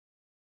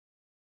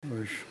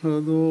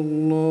أشهد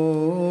أن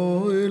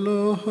لا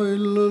إله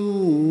إلا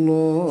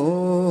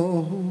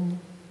الله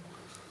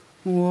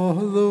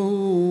وحده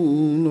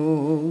لا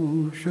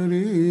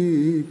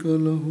شريك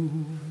له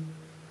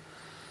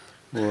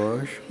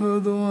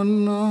وأشهد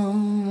أن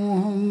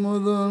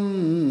محمدا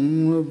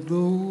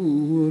عبده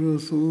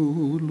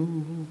ورسوله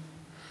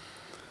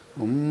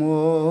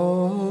أما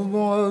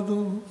بعد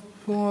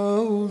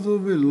فأعوذ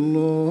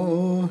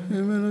بالله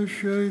من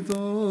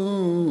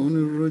الشيطان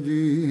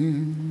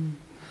الرجيم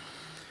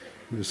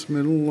بسم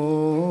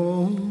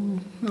الله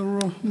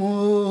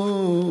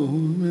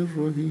الرحمن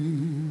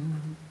الرحيم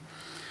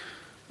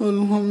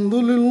الحمد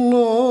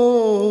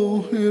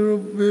لله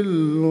رب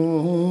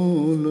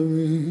العالمين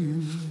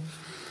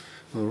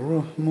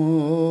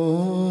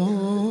الرحمن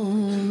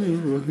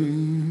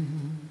الرحيم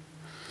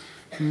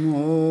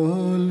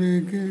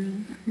مالك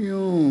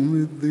يوم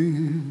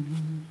الدين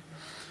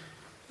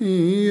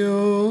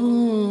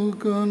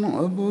إياك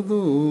نعبد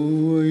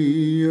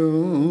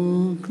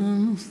وإياك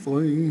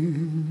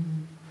نستعين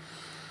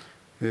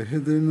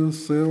اهدنا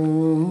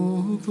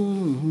الصراط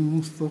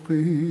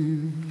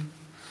المستقيم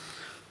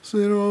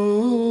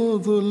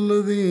صراط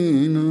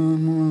الذين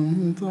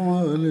أنعمت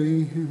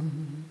عليهم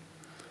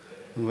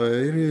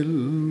غير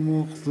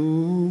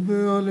المغضوب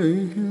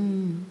عليهم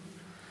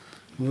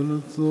ولا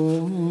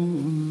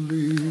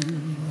الضالين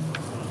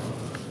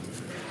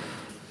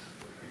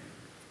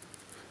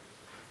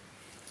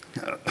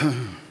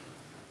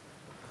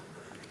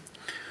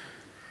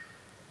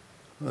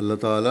اللہ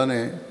تعالیٰ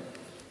نے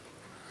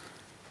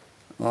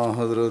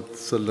حضرت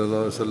صلی اللہ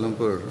علیہ وسلم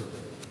پر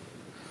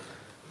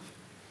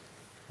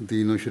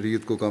دین و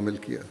شریعت کو کامل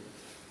کیا،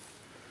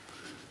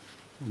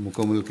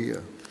 مکمل کیا۔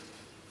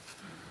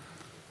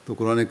 تو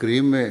قرآن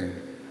کریم میں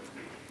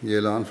یہ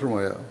اعلان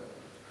فرمایا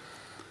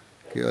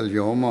کہ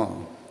الیوم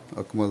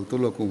اکملت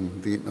لکم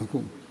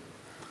دینکم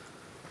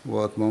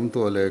واتممت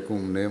علیکم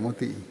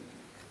نعمتی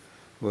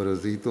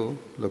ورضیت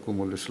لکم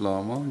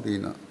الاسلام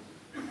دینا۔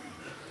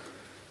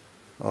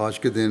 آج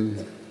کے دن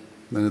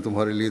میں نے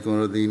تمہارے لیے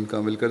تمہارا دین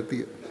کامل کر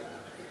دیا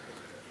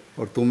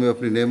اور تمہیں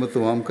اپنی نعمت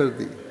تمام کر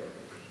دی،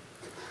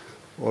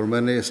 اور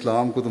میں نے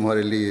اسلام کو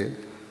تمہارے لیے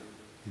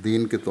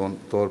دین کے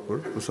طور پر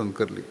پسند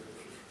کر لی۔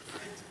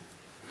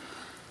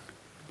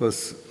 بس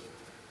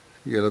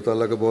یہ اللہ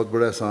تعالیٰ کا بہت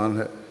بڑا احسان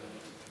ہے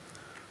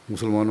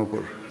مسلمانوں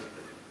پر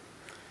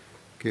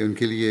کہ ان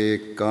کے لیے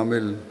ایک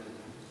کامل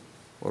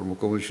اور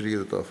مکمل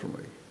شریعت عطا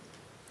فرمائی۔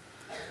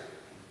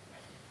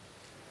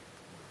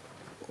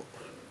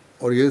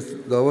 اور یہ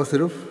دعویٰ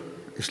صرف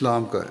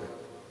اسلام کا ہے،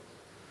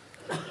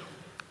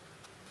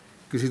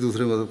 کسی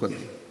دوسرے مذہب کا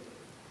نہیں،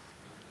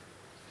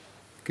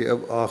 کہ اب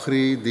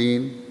آخری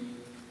دین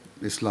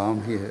اسلام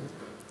ہی ہے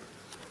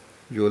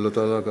جو اللہ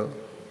تعالیٰ کا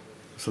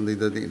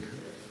پسندیدہ دین ہے۔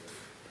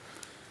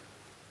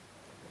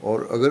 اور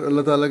اگر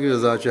اللہ تعالیٰ کی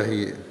رضا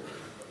چاہیے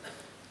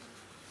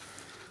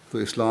تو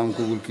اسلام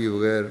قبول کیے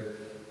بغیر،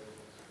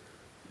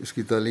 اس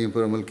کی تعلیم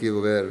پر عمل کیے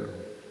بغیر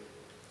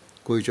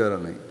کوئی چارہ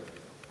نہیں۔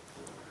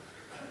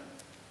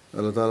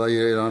 اللہ تعالیٰ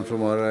یہ اعلان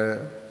فرما رہا ہے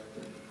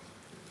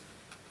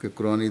کہ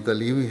قرآنی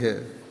تعلیم ہی ہے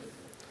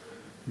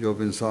جو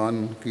اب انسان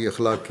کی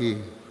اخلاقی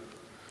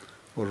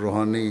اور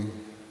روحانی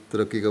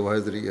ترقی کا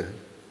واحد ذریعہ ہے،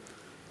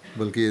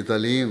 بلکہ یہ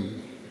تعلیم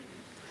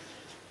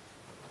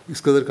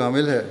اس قدر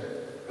کامل ہے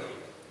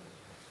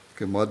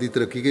کہ مادی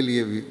ترقی کے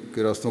لیے بھی، کے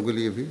راستوں کے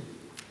لیے بھی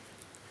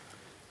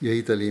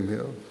یہی تعلیم ہے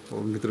اور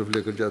ان کی طرف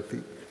لے کر جاتی۔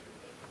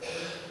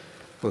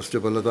 بس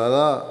جب اللہ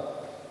تعالیٰ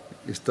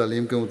اس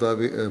تعلیم کے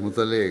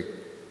متعلق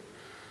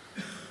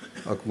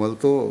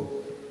اکملتو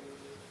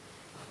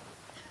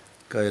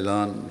کا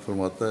اعلان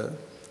فرماتا ہے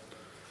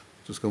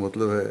تو اس کا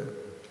مطلب ہے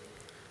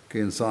کہ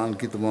انسان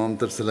کی تمام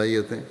تر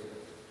صلاحیتیں،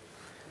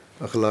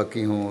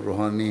 اخلاقی ہوں،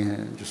 روحانی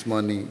ہیں،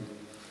 جسمانی،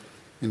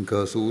 ان کا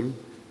حصول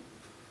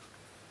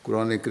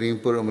قرآن کریم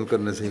پر عمل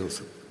کرنے سے ہی ہو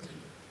سکتا۔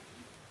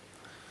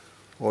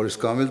 اور اس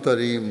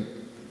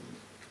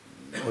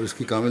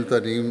کی کامل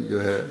تعلیم جو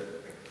ہے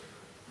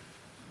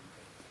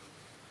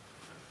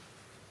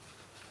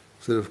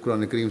صرف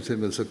قرآن کریم سے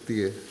مل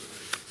سکتی ہے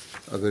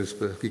اگر اس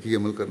پہ حقیقی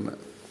عمل کرنا ہے۔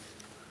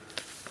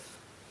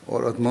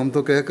 اور اتمام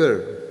تو کہہ کر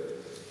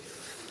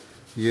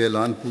یہ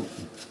اعلان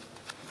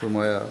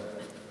فرمایا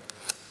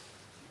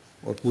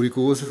اور پوری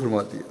قوت سے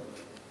فرما دیا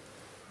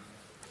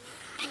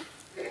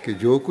کہ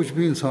جو کچھ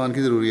بھی انسان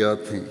کی ضروریات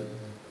تھیں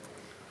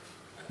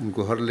ان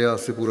کو ہر لحاظ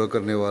سے پورا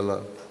کرنے والا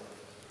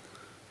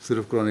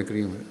صرف قرآن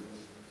کریم ہے۔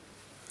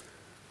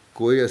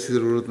 کوئی ایسی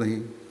ضرورت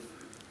نہیں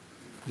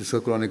جس کا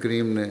قرآن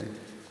کریم نے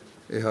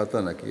احاطہ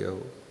نہ کیا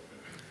ہو،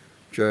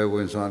 چاہے وہ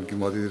انسان کی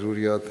مادی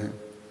ضروریات ہیں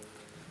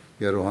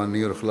یا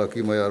روحانی اور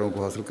اخلاقی معیاروں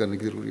کو حاصل کرنے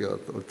کی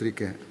ضروریات اور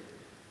طریقے ہیں۔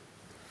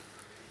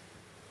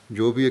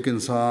 جو بھی ایک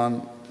انسان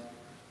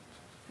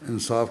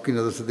انصاف کی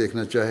نظر سے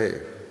دیکھنا چاہے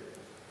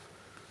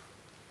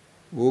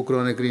وہ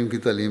قرآن کریم کی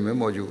تعلیم میں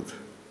موجود ہے۔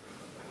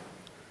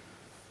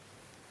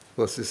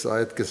 بس اس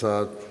آیت کے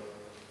ساتھ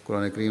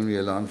قرآن کریم نے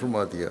اعلان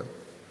فرما دیا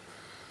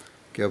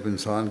کہ اب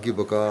انسان کی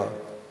بقا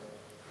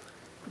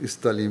اس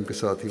تعلیم کے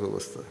ساتھ ہی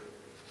وابستہ ہے،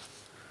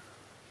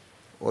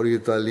 اور یہ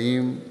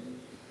تعلیم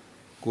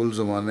کل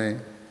زمانے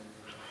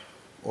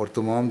اور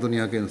تمام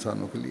دنیا کے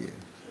انسانوں کے لیے۔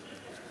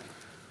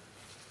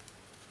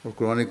 اور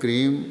قرآن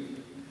کریم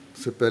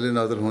سے پہلے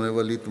نازل ہونے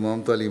والی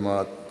تمام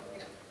تعلیمات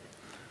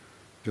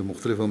جو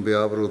مختلف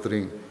انبیاء پر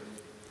اتریں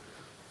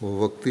وہ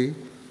وقتی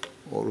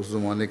اور اس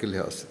زمانے کے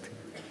لحاظ سے تھی،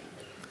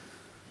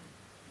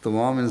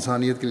 تمام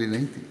انسانیت کے لیے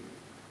نہیں تھی۔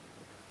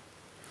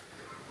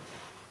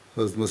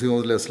 حضرت مسیح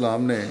موعود علیہ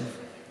السلام نے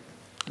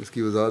اس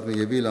کی وضاحت میں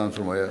یہ بھی اعلان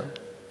فرمایا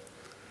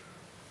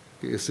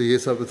کہ اس سے یہ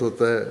ثابت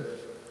ہوتا ہے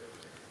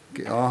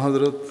کہ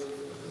حضرت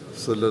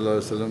صلی اللہ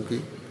علیہ وسلم کی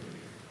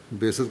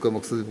بعثت کا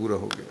مقصد ہی پورا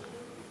ہو گیا،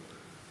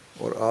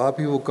 اور آپ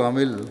ہی وہ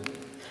کامل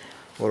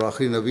اور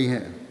آخری نبی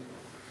ہیں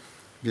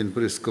جن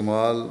پر اس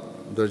کمال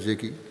درجے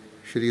کی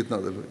شریعت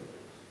نازل ہوئی۔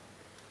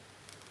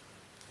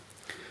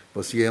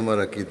 بس یہ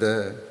ہمارا عقیدہ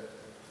ہے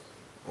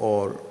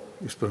اور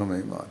اس پر ہمیں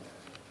ایمان ہے۔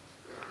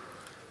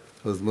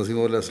 حضرت مسیح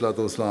علیہ الصلوۃ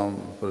والسلام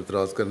پر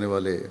اعتراض کرنے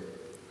والے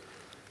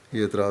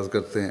یہ اعتراض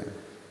کرتے ہیں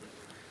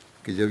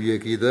کہ جب یہ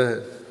عقیدہ ہے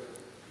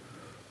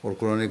اور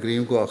قرآن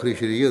کریم کو آخری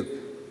شریعت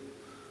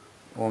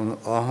اور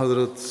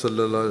حضرت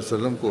صلی اللہ علیہ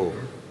وسلم کو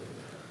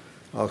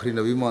آخری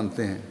نبی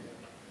مانتے ہیں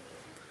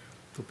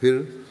تو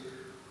پھر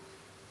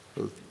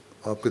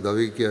آپ کے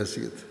دعوے کی کیا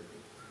حیثیت ہے؟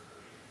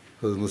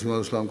 حضرت مسیح علیہ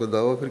السلام کا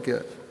دعویٰ پھر کیا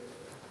ہے؟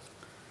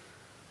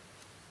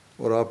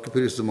 اور آپ کے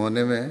پھر اس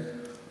زمانے میں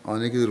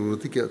آنے کی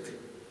ضرورت ہی کیا تھی؟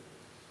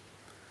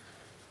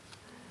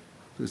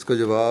 تو اس کا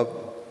جواب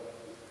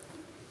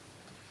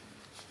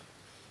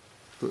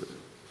تو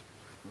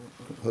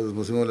حضرت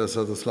مسیح علیہ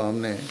السلام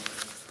نے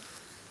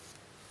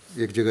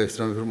ایک جگہ اس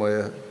طرح بھی فرمایا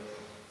ہے،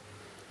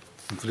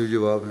 مختلف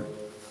جواب ہیں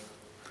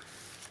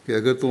کہ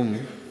اگر تم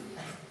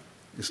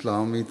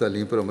اسلامی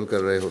تعلیم پر عمل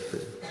کر رہے ہوتے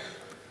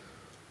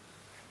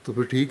تو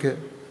پھر ٹھیک ہے،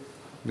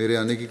 میرے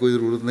آنے کی کوئی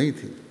ضرورت نہیں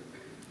تھی،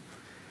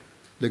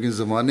 لیکن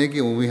زمانے کی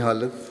عمومی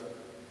حالت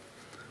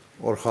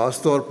اور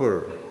خاص طور پر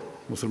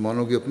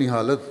مسلمانوں کی اپنی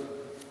حالت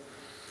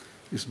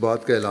اس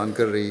بات کا اعلان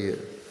کر رہی ہے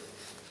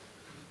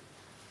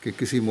کہ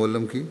کسی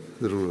معلم کی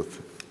ضرورت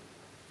ہے۔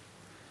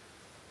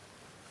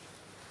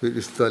 پھر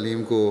اس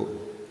تعلیم کو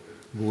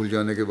بھول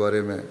جانے کے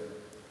بارے میں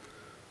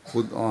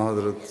خود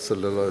حضرت صلی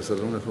اللہ علیہ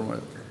وسلم نے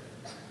فرمایا تھا،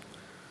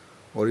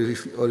 اور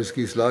اس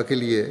کی اصلاح کے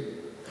لیے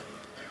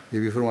یہ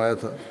بھی فرمایا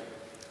تھا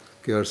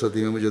کہ ہر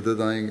صدی میں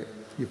مجدد آئیں گے،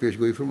 یہ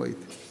پیشگوئی فرمائی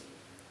تھی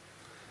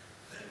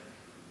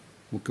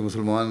کہ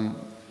مسلمان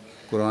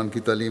قرآن کی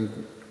تعلیم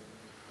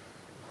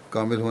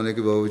کامل ہونے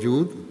کے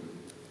باوجود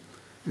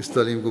اس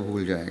تعلیم کو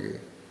بھول جائیں گے،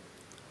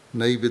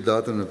 نئی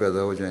بدعات ان میں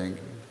پیدا ہو جائیں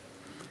گی،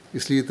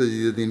 اس لیے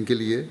تجدید دین کے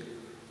لیے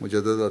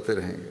مجدد آتے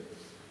رہیں گے،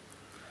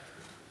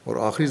 اور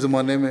آخری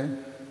زمانے میں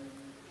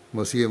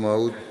مسیح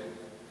موعود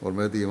اور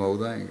مہدی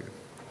موعود آئیں گے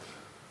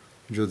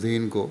جو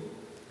دین کو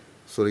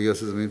ثریا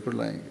سے زمین پر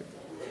لائیں گے۔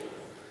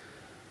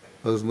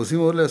 حضرت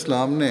مسیح علیہ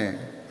السلام نے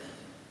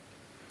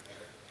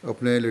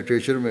اپنے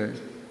لٹریچر میں،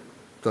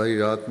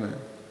 تحریرات میں،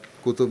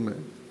 کتب میں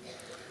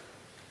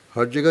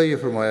ہر جگہ یہ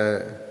فرمایا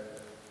ہے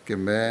کہ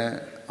میں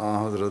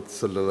حضرت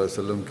صلی اللہ علیہ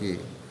وسلم کی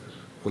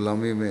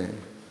غلامی میں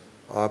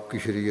آپ کی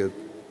شریعت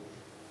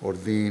اور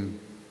دین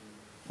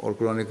اور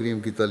قرآن کریم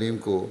کی تعلیم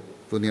کو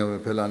دنیا میں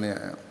پھیلانے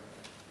آیا ہوں،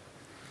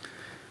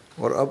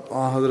 اور اب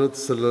حضرت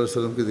صلی اللہ علیہ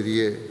وسلم کے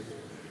ذریعے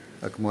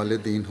اکمال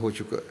دین ہو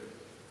چکا ہے۔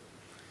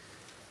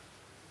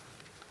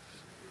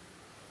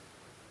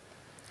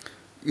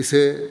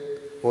 اسے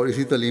اور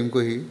اسی تعلیم کو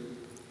ہی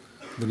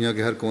دنیا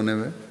کے ہر کونے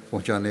میں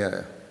پہنچانے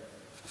آیا۔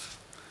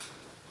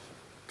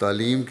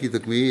 تعلیم کی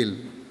تکمیل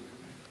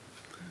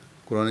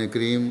قرآن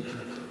کریم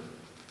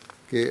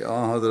کے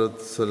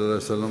حضرت صلی اللہ علیہ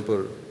وسلم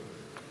پر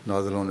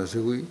نازل ہونے سے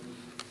ہوئی،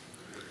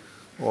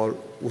 اور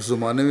اس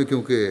زمانے میں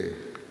کیونکہ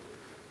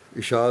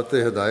اشاعت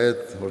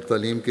ہدایت اور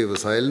تعلیم کے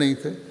وسائل نہیں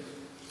تھے،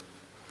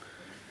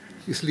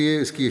 اس لیے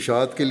اس کی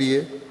اشاعت کے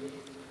لیے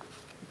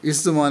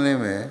اس زمانے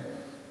میں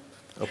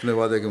اپنے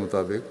وعدے کے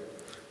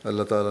مطابق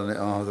اللہ تعالیٰ نے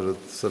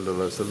حضرت صلی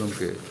اللہ علیہ وسلم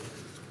کے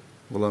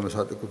غلام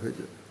صادق کو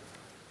بھیجا۔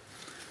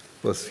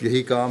 بس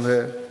یہی کام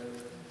ہے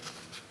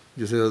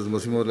جسے حضرت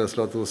مسیح علیہ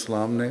الصلوۃ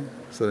والسلام نے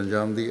سر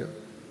انجام دیا،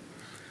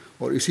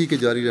 اور اسی کے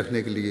جاری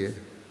رکھنے کے لیے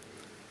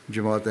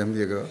جماعت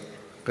احمدیہ کا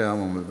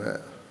قیام عمل میں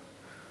آیا،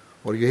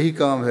 اور یہی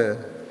کام ہے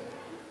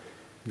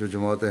جو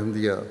جماعت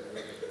احمدیہ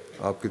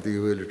آپ کے دیے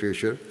ہوئے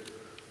لٹریچر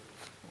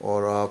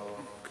اور آپ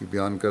کی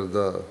بیان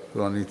کردہ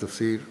قرآنی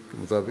تفسیر کے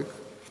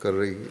مطابق کر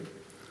رہی ہے،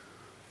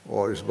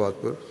 اور اس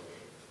بات پر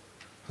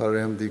ہر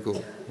احمدی کو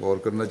غور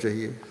کرنا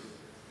چاہیے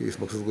کہ اس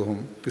مقصد کو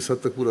ہم کس حد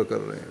تک پورا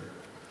کر رہے ہیں۔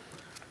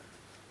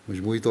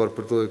 مجموعی طور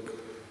پر تو ایک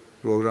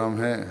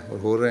پروگرام ہیں اور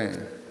ہو رہے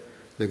ہیں،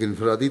 لیکن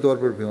انفرادی طور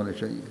پر بھی ہونے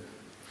چاہیے۔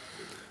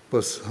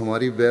 بس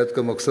ہماری بیعت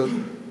کا مقصد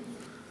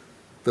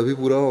تبھی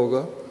پورا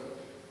ہوگا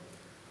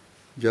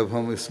جب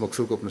ہم اس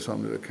مقصد کو اپنے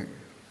سامنے رکھیں گے۔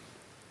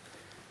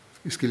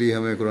 اس کے لیے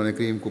ہمیں قرآن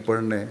کریم کو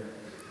پڑھنے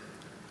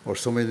اور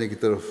سمجھنے کی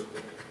طرف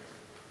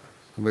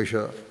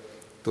ہمیشہ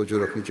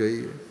توجہ رکھنی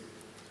چاہیے۔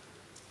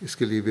 اس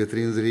کے لیے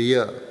بہترین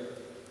ذریعہ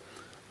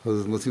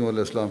حضرت مسیح علیہ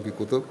السلام کی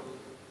کتب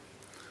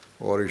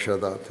اور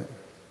ارشادات ہیں۔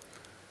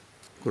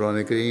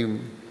 قرآن کریم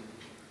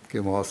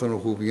کے محاسن و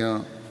خوبیاں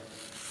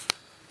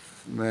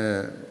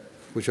میں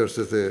کچھ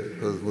عرصے سے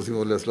حضرت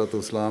مسیح علیہ الصلوۃ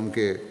والسلام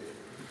کے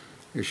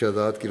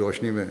ارشادات کی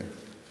روشنی میں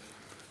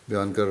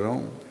بیان کر رہا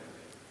ہوں۔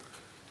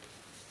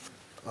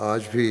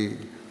 آج بھی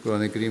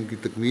قرآن کریم کی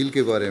تکمیل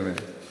کے بارے میں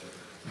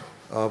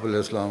آپ علیہ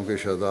السلام کے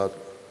ارشادات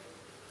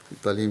کی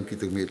تعلیم کی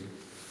تکمیل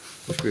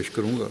کچھ پیش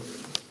کروں گا۔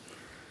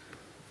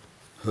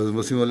 حضرت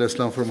مسیح علیہ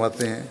السلام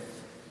فرماتے ہیں،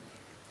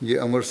 یہ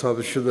امر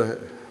ثابت شدہ ہے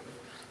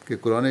کہ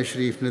قرآن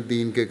شریف نے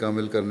دین کے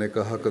کامل کرنے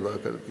کا حق ادا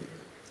کر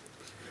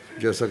دیا،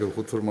 جیسا کہ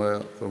خود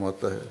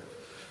فرماتا ہے،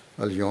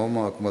 الیوم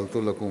اکملت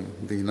لکم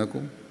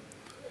دینکم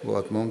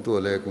واتممت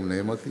علیکم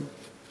نعمتی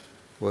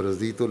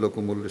ورضیت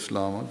لکم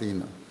الاسلام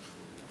دینا،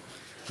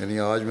 یعنی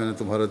آج میں نے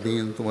تمہارا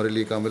دین تمہارے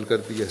لیے کامل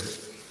کر دیا ہے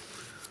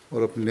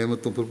اور اپنی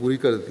نعمت تم پر پوری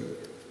کر دی،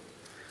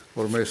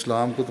 اور میں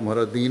اسلام کو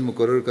تمہارا دین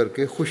مقرر کر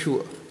کے خوش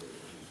ہوا۔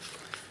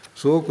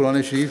 سو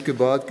قرآن شریف کے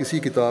بعد کسی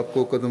کتاب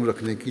کو قدم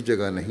رکھنے کی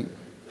جگہ نہیں،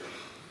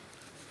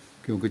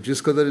 کیونکہ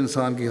جس قدر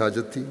انسان کی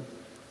حاجت تھی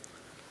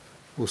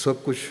وہ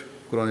سب کچھ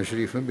قرآن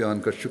شریف میں بیان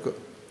کر چکا۔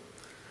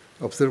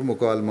 اب صرف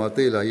مکالمات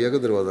الہیہ کا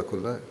دروازہ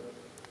کھلا ہے۔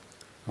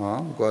 ہاں،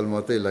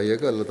 مکالمات الہیہ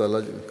کا، اللہ تعالیٰ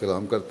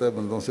کلام کرتا ہے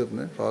بندوں سے،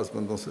 اپنے خاص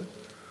بندوں سے،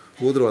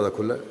 وہ دروازہ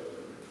کھلا ہے،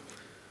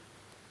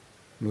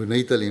 وہ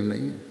نئی تعلیم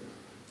نہیں ہے،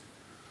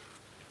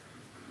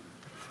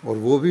 اور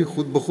وہ بھی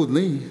خود بخود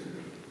نہیں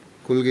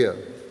کھل گیا،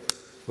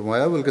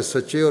 فرمایا بلکہ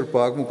سچے اور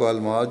پاک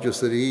مکالمات جو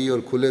صریح اور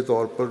کھلے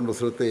طور پر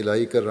نصرت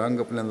الہی کا رنگ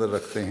اپنے اندر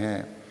رکھتے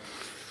ہیں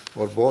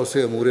اور بہت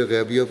سے امور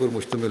غیبیہ پر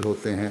مشتمل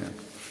ہوتے ہیں،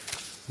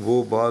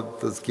 وہ بعد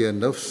تزکیہ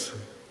نفس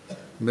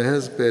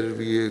محض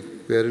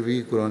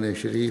پیروی قرآن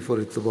شریف اور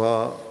اتباع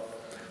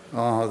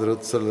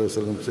حضرت صلی اللہ علیہ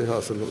وسلم سے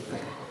حاصل ہوتے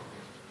ہیں۔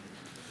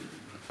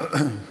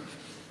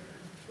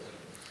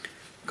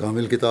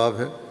 کامل کتاب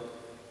ہے،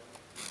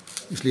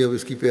 اس لیے اب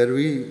اس کی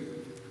پیروی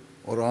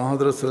اور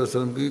حضرت صلی اللہ علیہ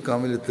وسلم کی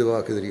کامل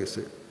اتباع کے ذریعے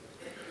سے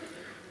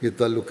یہ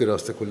تعلق کے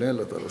راستے کھلے ہیں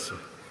اللہ تعالیٰ سے،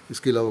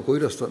 اس کے علاوہ کوئی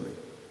راستہ نہیں،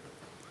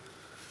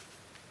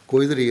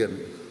 کوئی ذریعہ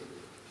نہیں۔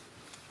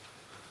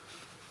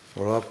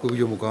 اور آپ کو بھی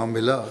جو مقام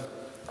ملا،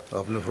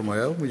 آپ نے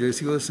فرمایا مجھے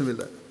اسی وجہ سے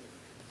ملا۔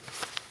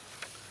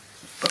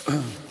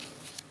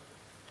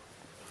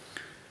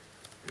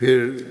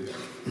 پھر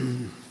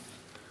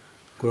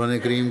قرآن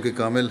کریم کے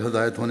کامل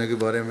ہدایت ہونے کے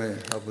بارے میں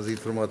آپ مزید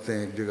فرماتے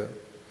ہیں ایک جگہ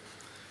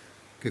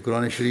کہ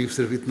قرآن شریف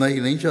صرف اتنا ہی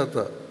نہیں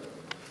چاہتا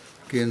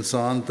کہ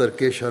انسان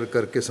ترک شر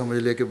کر کے سمجھ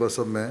لے کہ بس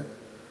اب میں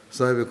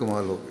صاحب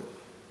کمال ہو گیا،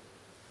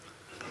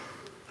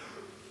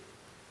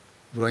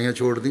 برائیاں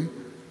چھوڑ دیں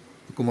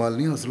تو کمال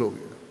نہیں حاصل ہو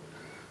گیا،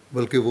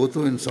 بلکہ وہ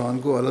تو انسان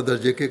کو اعلیٰ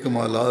درجے کے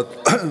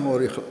کمالات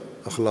اور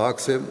اخلاق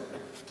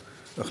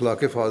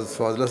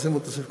فاضلہ سے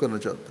متصف کرنا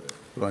چاہتا ہے۔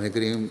 قرآن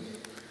کریم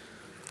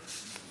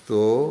تو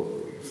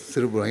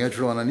صرف برائیاں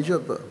چھڑوانا نہیں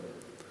چاہتا،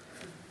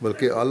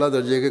 بلکہ اعلیٰ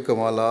درجے کے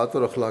کمالات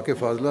اور اخلاق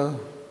فاضلہ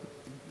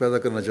پیدا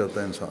کرنا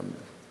چاہتا ہے انسان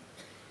میں،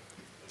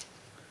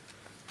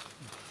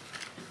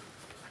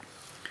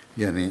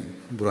 یعنی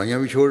برائیاں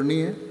بھی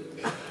چھوڑنی ہیں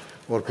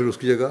اور پھر اس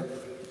کی جگہ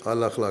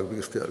اعلیٰ اخلاق بھی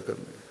اختیار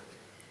کرنے ہیں،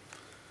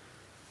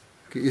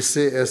 کہ اس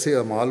سے ایسے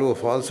اعمال و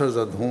افعال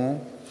سرزد ہوں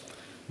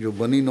جو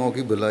بنی نوع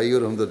کی بھلائی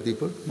اور ہمدردی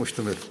پر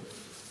مشتمل ہوں،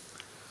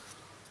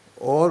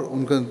 اور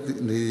ان کا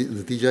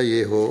نتیجہ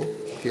یہ ہو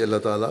کہ اللہ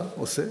تعالیٰ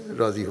اس سے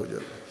راضی ہو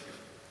جائے۔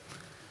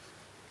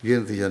 یہ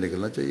نتیجہ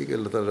نکلنا چاہیے کہ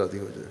اللہ تعالیٰ راضی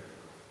ہو جائے۔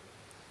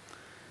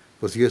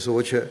 بس یہ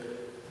سوچ ہے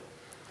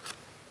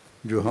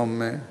جو ہم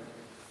میں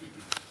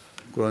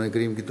قرآن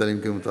کریم کی تعلیم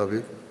کے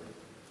مطابق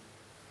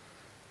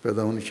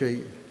پیدا ہونی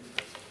چاہیے۔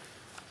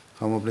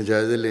 ہم اپنے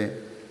جائزے لیں،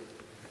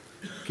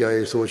 کیا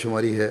یہ سوچ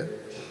ہماری ہے؟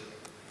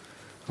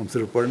 ہم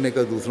صرف پڑھنے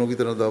کا دوسروں کی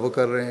طرح دعویٰ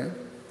کر رہے ہیں،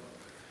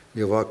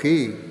 یہ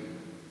واقعی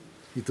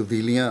یہ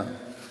تبدیلیاں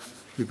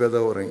بھی پیدا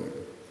ہو رہی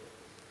ہیں،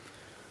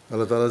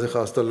 اللہ تعالیٰ سے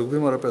خاص تعلق بھی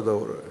ہمارا پیدا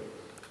ہو رہا ہے،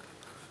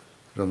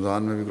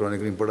 رمضان میں بھی قرآن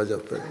کریم پڑھا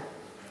جاتا ہے،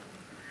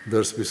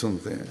 درس بھی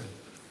سنتے ہیں،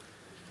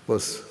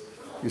 بس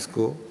اس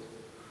کو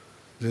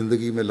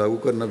زندگی میں لاگو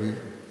کرنا بھی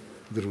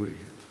ضروری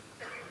ہے۔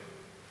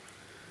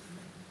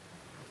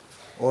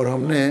 اور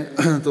ہم نے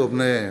تو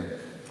اپنے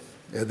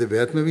عہد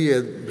بیت میں بھی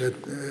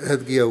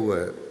عہد کیا ہوا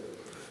ہے،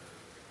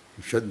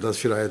 10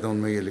 شرائط ان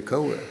میں یہ لکھا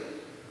ہوا ہے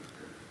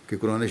کہ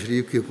قرآن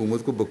شریف کی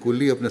حکومت کو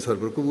بکلی اپنے سر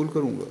پر قبول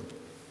کروں گا۔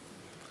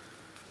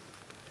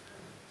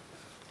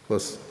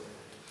 بس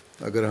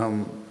اگر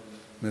ہم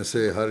میں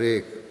سے ہر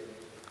ایک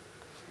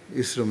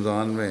اس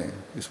رمضان میں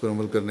اس پر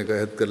عمل کرنے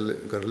کا عہد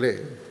کر لے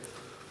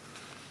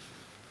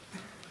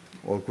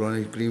اور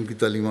قرآن کریم کی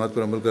تعلیمات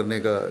پر عمل کرنے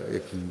کا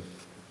ایک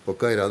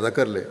پکا ارادہ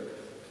کر لے،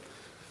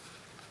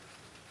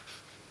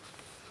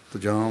 تو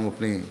جہاں ہم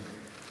اپنی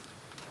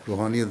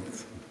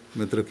روحانیت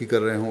میں ترقی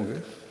کر رہے ہوں گے،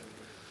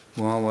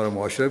 وہاں ہمارا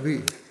معاشرہ بھی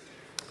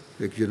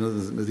ایک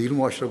جنت نظیر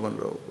معاشرہ بن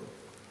رہا ہوگا۔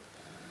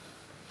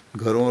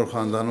 گھروں اور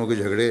خاندانوں کے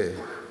جھگڑے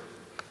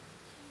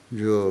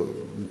جو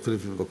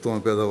مختلف وقتوں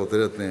میں پیدا ہوتے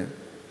رہتے ہیں،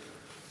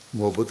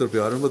 محبت اور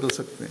پیار میں بدل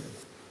سکتے ہیں۔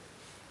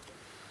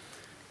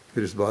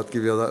 پھر اس بات کی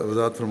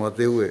وضاحت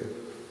فرماتے ہوئے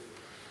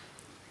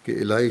کہ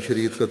الہی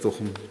شریعت کا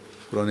تخم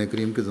قرآن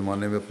کریم کے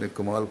زمانے میں اپنے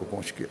کمال کو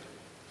پہنچ گیا،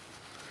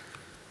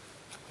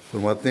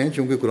 فرماتے ہیں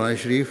چونکہ قرآن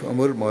شریف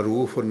امر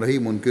معروف اور نہی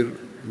منکر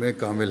میں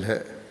کامل ہے،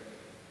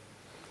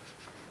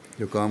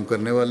 جو کام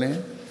کرنے والے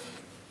ہیں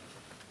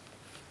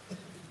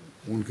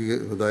ان کی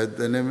ہدایت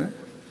دینے میں،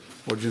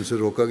 اور جن سے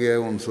روکا گیا ہے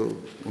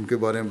ان کے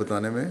بارے میں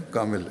بتانے میں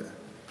کامل ہے،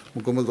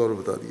 مکمل طور پر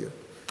بتا دیا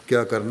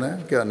کیا کرنا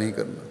ہے کیا نہیں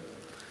کرنا۔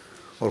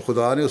 اور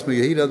خدا نے اس میں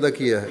یہی ارادہ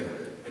کیا ہے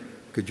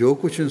کہ جو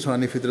کچھ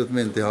انسانی فطرت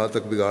میں انتہا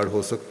تک بگاڑ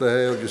ہو سکتا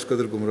ہے اور جس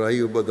قدر گمراہی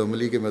اور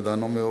بدعملی کے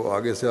میدانوں میں وہ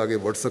آگے سے آگے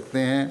بڑھ سکتے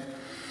ہیں،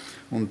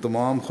 ان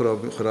تمام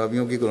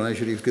خرابیوں کی قرآن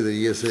شریف کے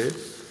ذریعے سے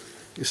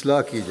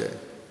اصلاح کی جائے۔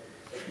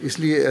 اس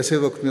لیے ایسے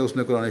وقت میں اس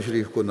نے قرآن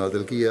شریف کو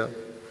نازل کیا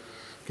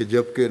کہ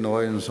جب کہ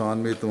نوع انسان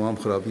میں تمام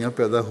خرابیاں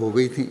پیدا ہو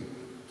گئی تھیں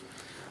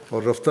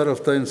اور رفتہ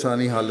رفتہ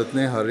انسانی حالت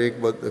نے ہر ایک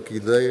بد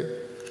عقیدہ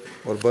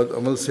اور بد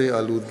عمل سے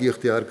آلودگی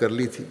اختیار کر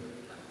لی تھی،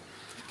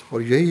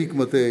 اور یہی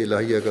حکمت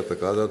الہیہ کا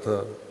تقاضا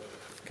تھا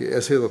کہ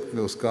ایسے وقت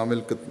میں اس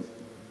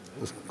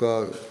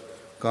کا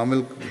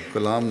کامل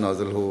کلام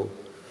نازل ہو،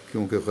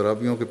 کیونکہ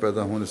خرابیوں کے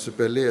پیدا ہونے سے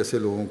پہلے ایسے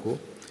لوگوں کو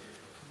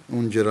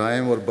ان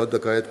جرائم اور بد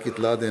عقائد کی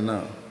اطلاع دینا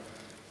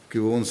کہ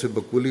وہ ان سے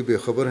بکلی بے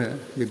خبر ہیں،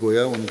 یہ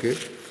گویا ان کے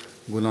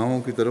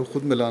گناہوں کی طرف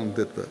خود ملان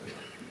دیتا ہے۔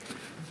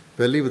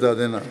 پہلے ہی بتا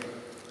دینا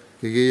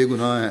کہ یہ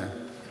گناہ ہیں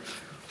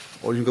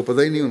اور جن کو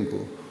پتہ ہی نہیں، ان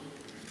کو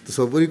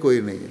تصور ہی کوئی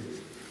نہیں ہے،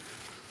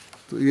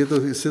 تو یہ تو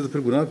اس سے تو پھر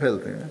گناہ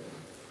پھیلتے ہیں۔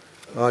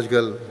 آج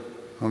کل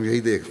ہم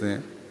یہی دیکھتے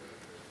ہیں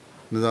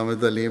نظام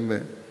تعلیم میں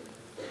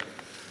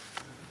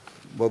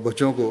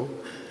بچوں کو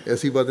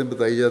ایسی باتیں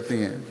بتائی جاتی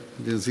ہیں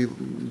جنسی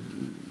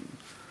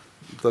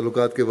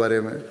تعلقات کے بارے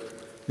میں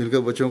جن کا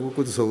بچوں کو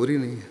کوئی تصور ہی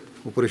نہیں ہے،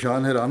 وہ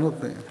پریشان حیران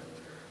ہوتے ہیں۔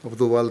 اب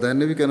تو والدین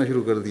نے بھی کہنا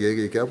شروع کر دیا ہے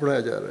کہ یہ کیا پڑھایا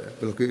جا رہا ہے،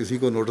 بلکہ اسی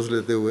کو نوٹس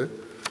لیتے ہوئے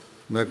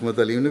محکمہ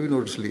تعلیم نے بھی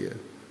نوٹس لیا ہے۔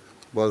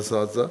 بعض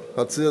اساتذہ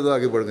حد سے زیادہ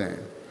آگے بڑھ گئے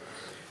ہیں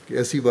کہ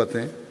ایسی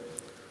باتیں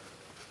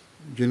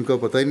جن کا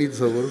پتہ ہی نہیں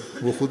تصور،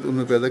 وہ خود ان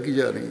میں پیدا کی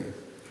جا رہی ہیں،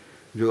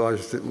 جو آج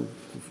سے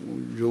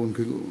جو ان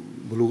کی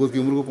بلوغت کی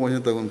عمر کو پہنچنے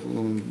تک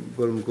ان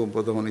پر ان کو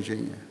پتہ ہونی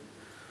چاہیے۔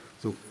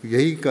 تو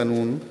یہی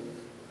قانون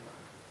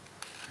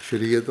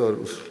شریعت اور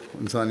اس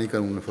انسانی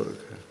قانون میں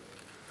فرق ہے،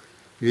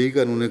 یہی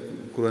قانون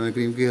قرآن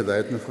کریم کی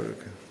ہدایت میں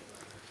فرق ہے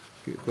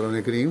کہ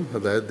قرآن کریم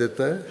ہدایت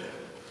دیتا ہے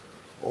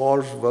اور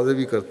واضح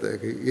بھی کرتا ہے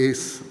کہ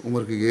اس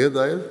عمر کی یہ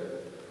ہدایت،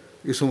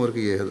 اس عمر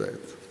کی یہ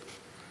ہدایت،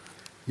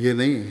 یہ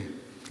نہیں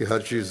کہ ہر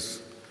چیز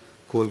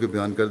کھول کے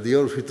بیان کر دیا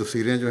اور اس کی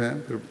تفسیریں جو ہیں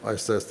پھر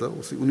آہستہ آہستہ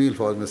انہی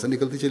الفاظ میں سے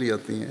نکلتی چلی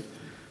جاتی ہیں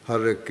ہر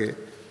ایک کے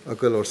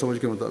عقل اور سمجھ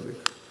کے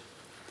مطابق۔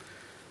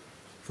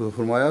 تو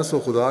فرمایا سو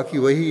خدا کی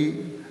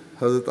وہی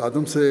حضرت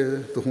آدم سے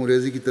تخم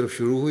ریزی کی طرف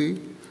شروع ہوئی،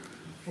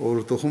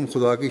 اور تخم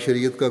خدا کی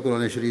شریعت کا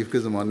قرآن شریف کے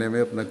زمانے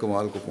میں اپنے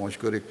کمال کو پہنچ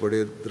کر ایک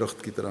بڑے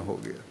درخت کی طرح ہو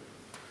گیا۔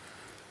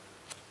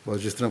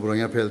 بس جس طرح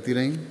برائیاں پھیلتی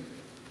رہیں،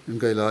 ان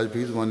کا علاج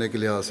بھی زمانے کے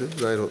لحاظ سے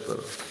ظاہر ہوتا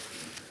رہا۔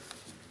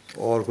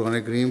 اور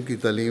قرآن کریم کی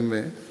تعلیم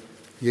میں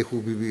یہ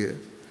خوبی بھی ہے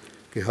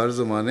کہ ہر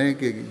زمانے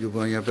کے جو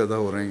برائیاں پیدا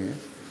ہو رہی ہیں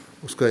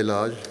اس کا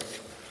علاج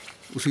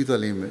اسی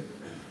تعلیم میں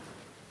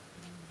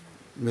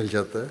مل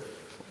جاتا ہے،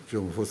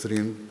 جو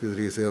مفسرین کے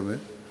ذریعے سے ہمیں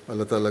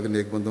اللہ تعالیٰ کے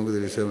نیک بندوں کے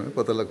ذریعے سے ہمیں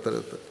پتہ لگتا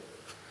رہتا ہے۔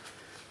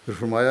 پھر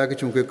فرمایا کہ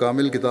چونکہ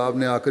کامل کتاب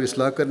نے آ کر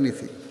اصلاح کرنی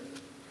تھی،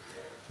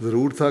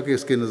 ضرور تھا کہ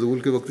اس کے نزول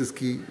کے وقت اس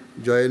کی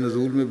جائے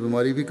نزول میں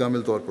بیماری بھی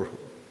کامل طور پر ہو،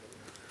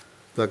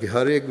 تاکہ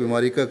ہر ایک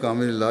بیماری کا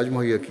کامل علاج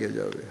مہیا کیا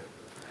جاوے۔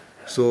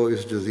 سو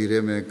اس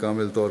جزیرے میں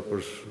کامل طور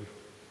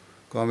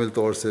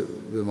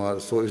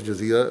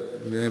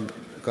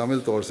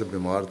سے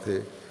بیمار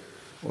تھے،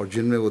 اور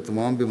جن میں وہ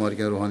تمام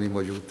بیماریاں روحانی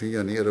موجود تھیں،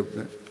 یعنی عرب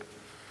میں،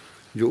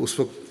 جو اس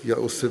وقت یا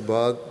اس سے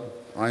بعد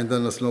آئندہ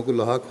نسلوں کو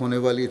لاحق ہونے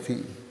والی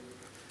تھیں۔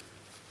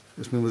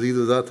 اس میں مزید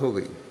وضاحت ہو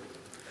گئی،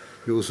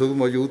 جو اس وقت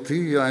موجود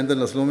تھی یا آئندہ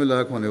نسلوں میں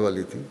لاحق ہونے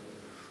والی تھیں،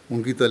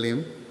 ان کی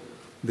تعلیم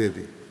دے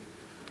دی،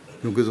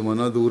 کیونکہ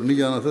زمانہ دور نہیں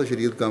جانا تھا،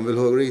 شریعت کامل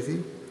ہو رہی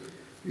تھی،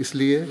 اس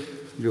لیے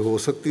جو ہو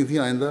سکتی تھیں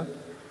آئندہ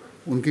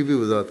ان کی بھی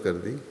وضاحت کر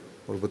دی،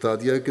 اور بتا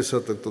دیا کہ کس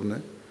حد تک تم نے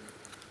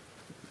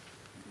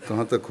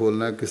کہاں تک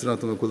کھولنا ہے، کس طرح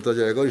تمہیں کھلتا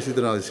جائے گا، اور اسی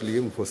طرح اس لیے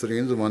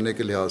مفسرین زمانے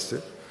کے لحاظ سے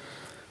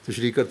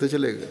تشریح کرتے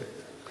چلے گئے۔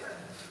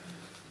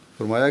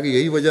 فرمایا کہ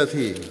یہی وجہ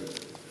تھی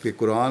کہ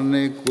قرآن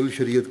نے کل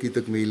شریعت کی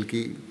تکمیل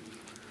کی،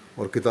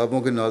 اور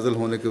کتابوں کے نازل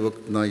ہونے کے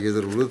وقت نہ یہ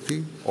ضرورت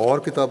تھی، اور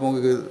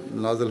کتابوں کے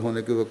نازل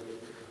ہونے کے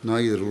وقت نہ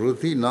یہ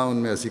ضرورت تھی، نہ ان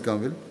میں ایسی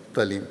کامل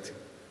تعلیم تھی۔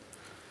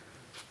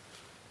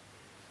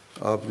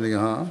 آپ نے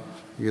یہاں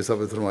یہ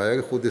ثابت فرمایا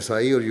کہ خود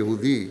عیسائی اور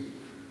یہودی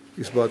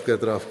اس بات کا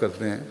اعتراف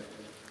کرتے ہیں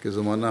کہ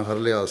زمانہ ہر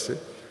لحاظ سے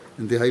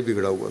انتہائی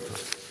بگڑا ہوا تھا،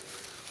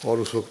 اور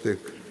اس وقت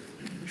ایک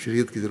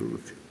شریعت کی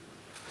ضرورت تھی۔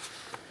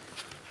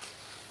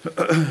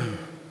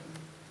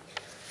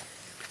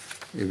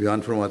 یہ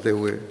بیان فرماتے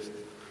ہوئے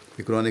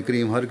کہ قرآن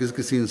کریم ہر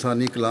کسی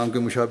انسانی کلام کے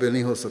مشابہ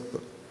نہیں ہو سکتا۔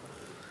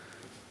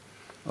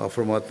 آپ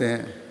فرماتے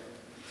ہیں،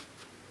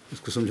 اس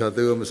کو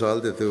سمجھاتے ہوئے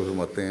مثال دیتے ہوئے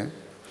فرماتے ہیں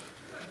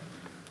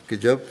کہ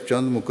جب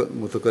چند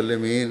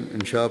متکلمین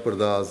انشاء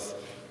پرداز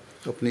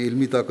اپنی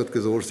علمی طاقت کے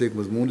زور سے ایک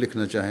مضمون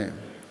لکھنا چاہیں،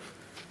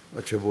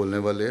 اچھے بولنے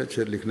والے،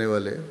 اچھے لکھنے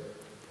والے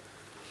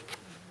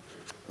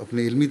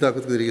اپنی علمی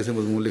طاقت کے ذریعے سے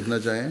مضمون لکھنا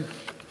چاہیں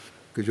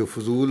کہ جو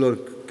فضول اور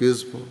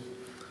کذب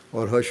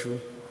اور حشو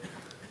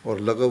اور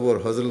لغو اور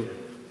ہزل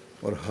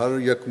اور ہر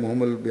یک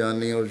محمل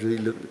بیانی اور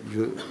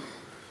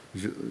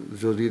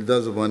جریدہ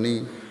زبانی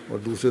اور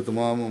دوسرے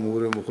تمام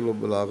امور مخل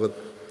بلاغت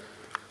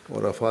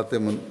اور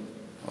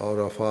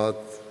آفات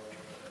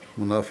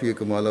منافی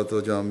کمالات و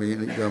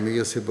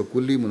جامعیت سے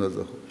بکلی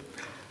منزہ ہو،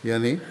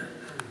 یعنی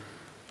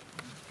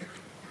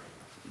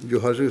جو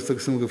ہر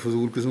قسم کے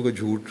فضول قسم کا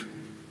جھوٹ،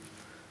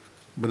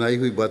 بنائی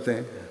ہوئی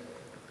باتیں،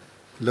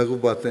 لغو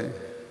باتیں،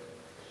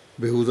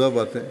 بیہودہ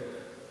باتیں،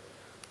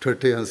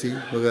 ٹھٹھے ہنسی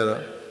وغیرہ،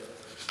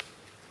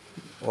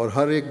 اور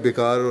ہر ایک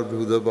بیکار اور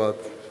بیہودہ بات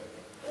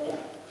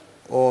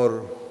اور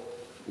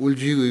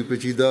الجھی ہوئی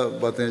پیچیدہ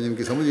باتیں جن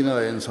کی سمجھ نہ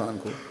آئے انسان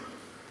کو،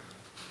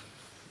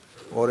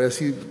 اور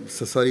ایسی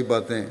ساری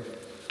باتیں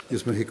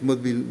جس میں حکمت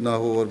بھی نہ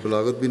ہو اور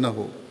بلاغت بھی نہ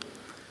ہو،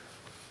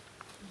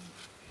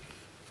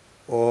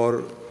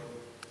 اور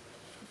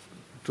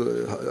تو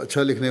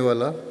اچھا لکھنے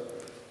والا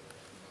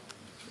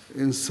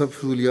ان سب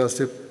فضولیات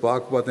سے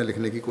پاک باتیں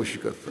لکھنے کی کوشش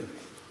کرتا ہے۔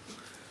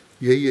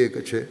 یہی ایک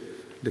اچھے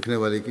لکھنے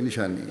والے کی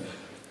نشانی ہے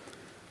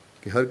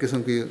کہ ہر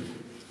قسم کی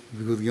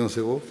بیہودگیوں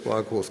سے وہ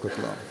پاک ہو، اس کا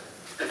کلام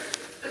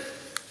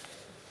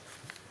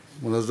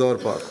منزہ اور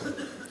پاک ہو۔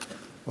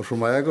 اور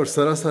فرمایا کہ اور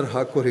سراسر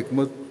حق اور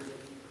حکمت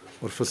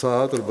اور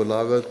فصاحت اور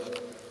بلاغت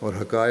اور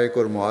حقائق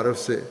اور معارف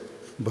سے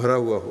بھرا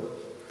ہوا ہو،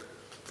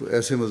 تو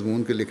ایسے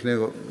مضمون کے لکھنے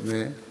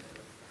میں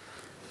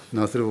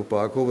نہ صرف وہ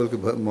پاک ہو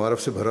بلکہ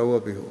معارف سے بھرا ہوا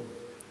بھی ہو،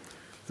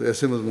 تو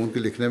ایسے مضمون کے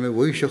لکھنے میں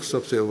وہی شخص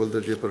سب سے اول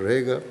درجے پر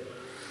رہے گا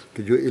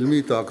کہ جو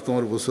علمی طاقتوں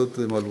اور وسعت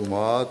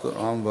معلومات،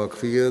 عام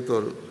واقفیت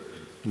اور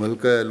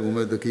ملکہ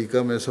علوم دقیقہ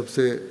میں سب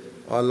سے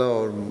اعلیٰ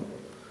اور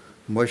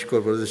مشق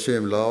اور ورزش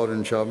املا اور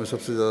انشاء میں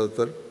سب سے زیادہ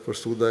تر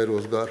فرسودہ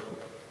روزگار ہو،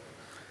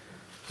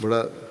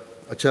 بڑا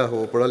اچھا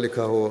ہو، پڑھا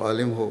لکھا ہو،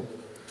 عالم ہو،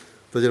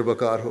 تجربہ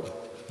کار ہو،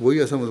 وہی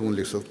ایسا مضمون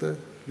لکھ سکتا ہے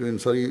جو ان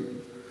ساری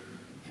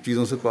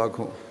چیزوں سے پاک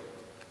ہوں۔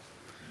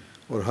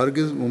 اور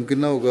ہرگز ممکن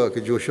نہ ہوگا کہ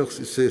جو شخص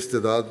اس سے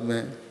استعداد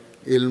میں،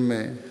 علم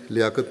میں،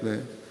 لیاقت میں،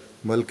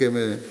 ملکے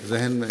میں،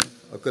 ذہن میں،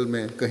 عقل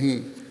میں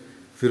کہیں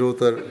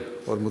فروتر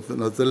اور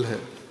متنزل ہے،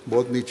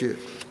 بہت نیچے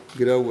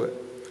گرا ہوا ہے،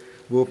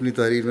 وہ اپنی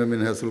تحریر میں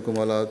من حیث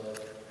الکمالات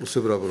اس سے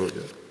برابر ہو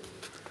جائے۔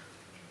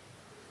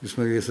 جس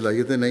میں یہ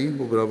صلاحیتیں نہیں،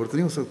 وہ برابر تو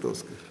نہیں ہو سکتا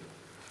اس کے۔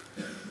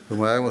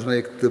 فرمایا مثلا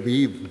ایک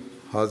طبیب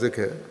حاذق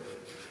ہے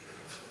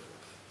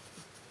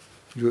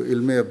جو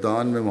علم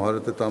ابدان میں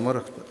مہارت تامہ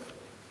رکھتا ہے،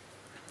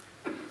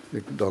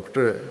 ایک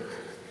ڈاکٹر ہے،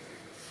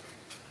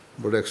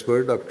 بڑا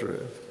ایکسپرٹ ڈاکٹر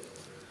ہے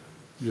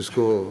جس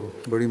کو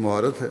بڑی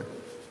مہارت ہے،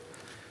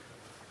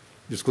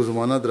 جس کو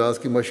زمانہ دراز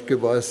کی مشق کے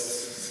باعث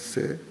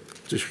سے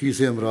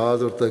تشخیص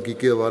امراض اور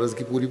تحقیق عوارض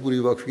کی پوری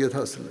واقفیت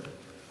حاصل ہے،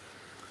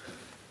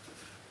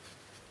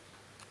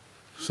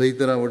 صحیح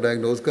طرح وہ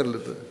ڈائگنوز کر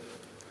لیتا ہے،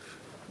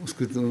 اس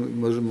کی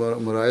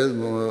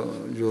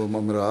جو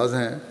امراض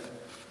ہیں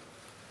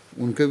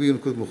ان کے بھی ان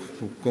کو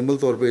مکمل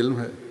طور پہ علم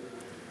ہے،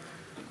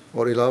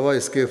 اور علاوہ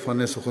اس کے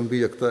فن سخن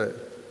بھی یکتا ہے،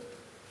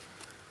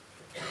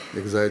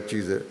 ایک زائد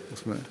چیز ہے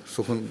اس میں،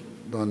 سخن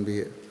دان بھی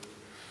ہے،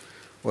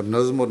 اور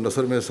نظم اور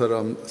نثر میں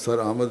سر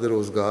آمد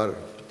روزگار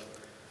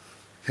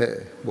ہے،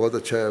 بہت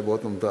اچھا ہے،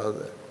 بہت ممتاز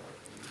ہے۔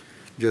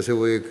 جیسے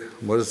وہ ایک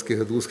مرض کے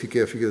حدوث کی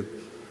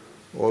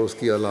کیفیت اور اس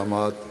کی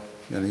علامات،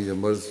 یعنی جب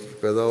مرض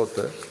پیدا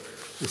ہوتا ہے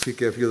اس کی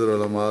کیفیت اور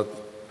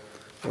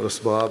علامات اور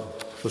اسباب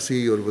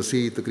فصیح اور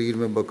وسیع تقریر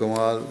میں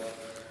بکمال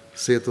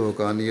صحت و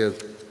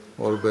حقانیت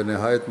اور بے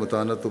نہایت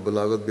متانت و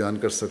بلاغت بیان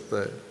کر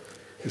سکتا ہے۔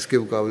 اس کے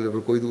مقابلے پر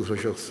کوئی دوسرا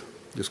شخص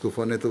جس کو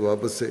فن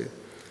طبابت سے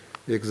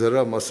ایک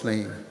ذرہ مس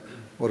نہیں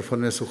اور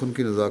فن سخن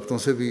کی نزاکتوں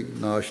سے بھی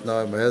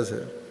ناآشنا محض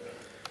ہے،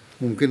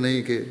 ممکن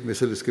نہیں کہ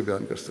مثل اس کے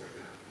بیان کر سکے۔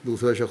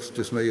 دوسرا شخص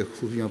جس میں یہ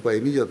خصوصیاں پائی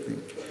نہیں جاتی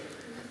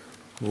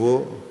وہ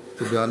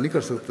تو بیان نہیں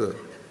کر سکتا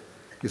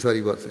یہ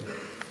ساری باتیں،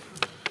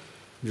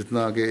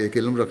 جتنا کہ ایک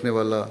علم رکھنے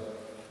والا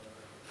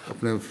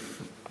اپنے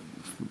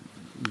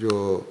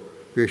جو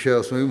پیشہ ہے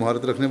اس میں بھی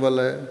مہارت رکھنے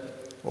والا ہے،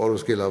 اور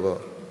اس کے علاوہ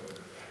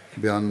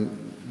بیان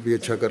بھی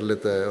اچھا کر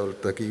لیتا ہے اور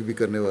تحقیق بھی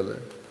کرنے والا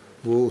ہے،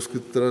 وہ اس کی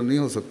طرح نہیں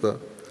ہو سکتا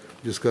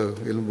جس کا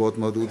علم بہت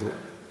محدود ہو۔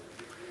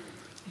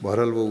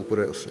 بہرحال وہ اوپر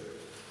ہے اس سے۔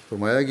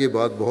 فرمایا کہ یہ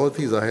بات بہت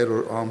ہی ظاہر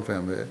اور عام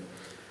فہم ہے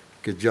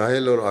کہ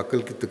جاہل اور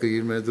عاقل کی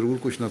تقریر میں ضرور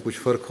کچھ نہ کچھ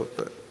فرق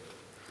ہوتا ہے،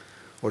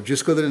 اور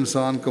جس قدر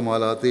انسان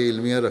کمالات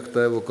علمیہ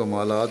رکھتا ہے وہ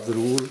کمالات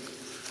ضرور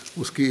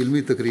اس کی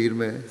علمی تقریر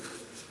میں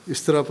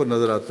اس طرح پر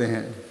نظر آتے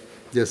ہیں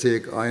جیسے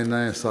ایک آئینہ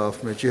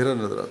صاف میں چہرہ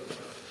نظر آتا ہے،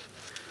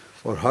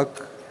 اور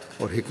حق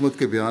اور حکمت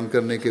کے بیان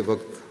کرنے کے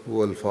وقت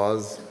وہ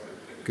الفاظ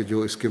کہ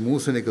جو اس کے منہ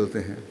سے نکلتے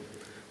ہیں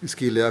اس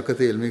کی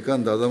لیاقت علمی کا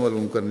اندازہ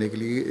معلوم کرنے کے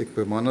لیے ایک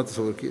پیمانہ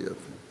تصور کیے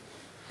جاتے ہیں،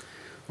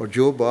 اور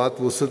جو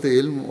بات وسعت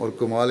علم اور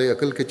کمال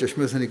عقل کے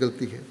چشمے سے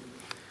نکلتی ہے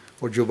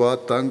اور جو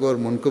بات تنگ اور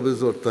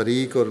منقبض اور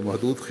طریق اور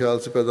محدود خیال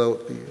سے پیدا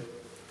ہوتی ہے،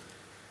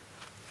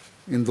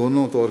 ان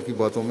دونوں طور کی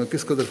باتوں میں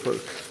کس قدر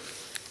فرق ہے۔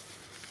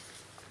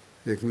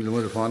 ایک علم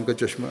عرفان کا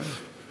چشمہ ہے،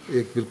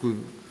 ایک بالکل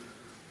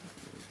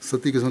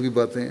سطحی قسم کی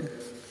باتیں ہیں،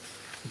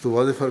 تو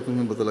واضح فرق ان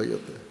میں بتلایا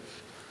جاتا ہے۔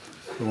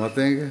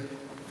 فرماتے ہیں کہ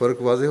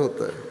فرق واضح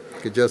ہوتا ہے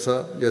کہ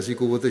جیسی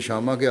قوت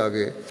شامہ کے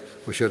آگے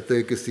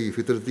بشرطے کسی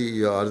فطرتی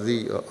یا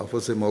عارضی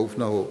آفت سے معاف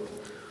نہ ہو۔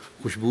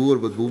 خوشبو اور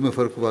بدبو میں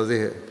فرق واضح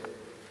ہے۔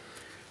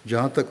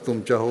 جہاں تک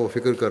تم چاہو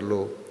فکر کر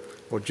لو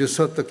اور جس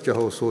حد تک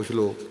چاہو سوچ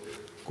لو،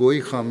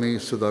 کوئی خامی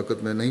اس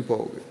صداقت میں نہیں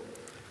پاؤ گے۔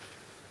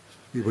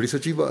 یہ بڑی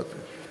سچی بات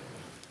ہے،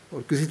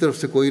 اور کسی طرف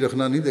سے کوئی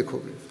رکھنا نہیں دیکھو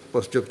گے۔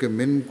 بس جب کہ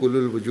من کل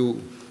الوجوہ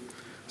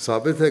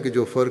ثابت ہے کہ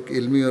جو فرق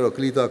علمی اور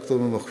عقلی طاقتوں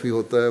میں مخفی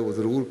ہوتا ہے وہ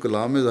ضرور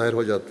کلام میں ظاہر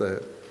ہو جاتا ہے،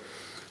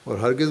 اور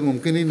ہرگز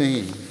ممکن ہی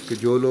نہیں کہ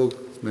جو لوگ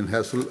من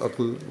حیث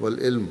العقل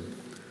والعلم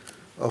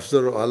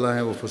افضل اور اعلیٰ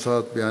ہیں وہ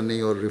فساد بیانی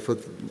اور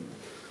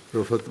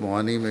رفت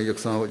معانی میں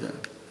یکساں ہو جائیں۔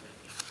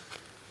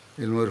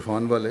 علم و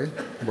عرفان والے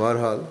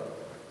بہرحال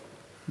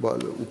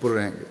اوپر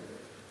رہیں گے،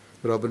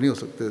 برابر نہیں ہو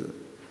سکتے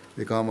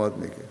ایک عام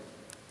آدمی کے،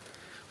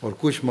 اور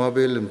کچھ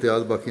مابعل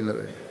امتیاز باقی نہ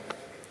رہے۔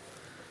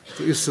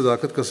 تو اس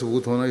صداقت کا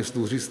ثبوت ہونا اس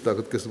دوسری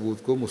صداقت کے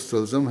ثبوت کو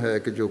مستلزم ہے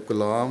کہ جو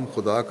کلام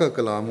خدا کا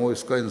کلام ہو،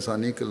 اس کا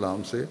انسانی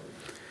کلام سے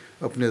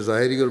اپنے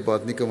ظاہری اور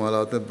باطنی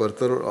کمالات میں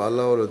برتر اور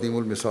اعلیٰ اور عظیم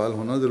المثال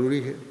ہونا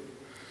ضروری ہے۔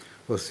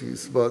 بس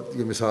اس بات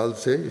یہ مثال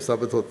سے یہ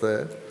ثابت ہوتا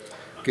ہے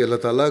کہ اللہ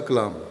تعالیٰ کا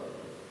کلام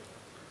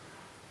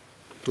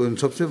تو ان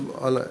سب سے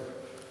اعلیٰ ہے،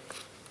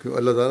 کہ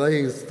اللہ تعالیٰ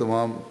ہی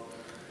تمام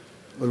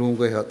علوم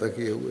کا احاطہ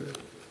کیے ہوئے ہے،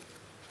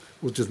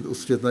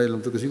 اس جتنا علم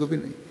تو کسی کو بھی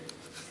نہیں،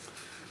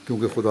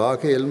 کیونکہ خدا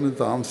کے علم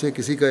تام سے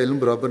کسی کا علم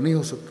برابر نہیں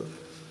ہو سکتا۔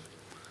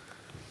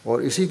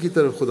 اور اسی کی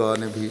طرف خدا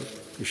نے بھی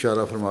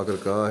اشارہ فرما کر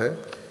کہا ہے،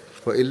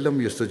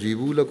 فَإِلَّمْ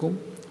يَسْتَجِيبُوا لَكُمْ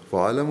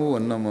فَاعْلَمُوا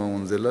أَنَّمَا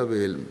أُنزِلَ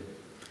بِعِلْمٍ،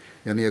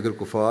 یعنی اگر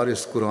کفار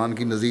اس قرآن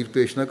کی نظیر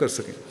پیش نہ کر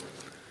سکیں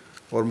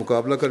اور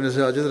مقابلہ کرنے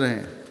سے عاجز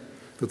رہیں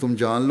تو تم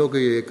جان لو کہ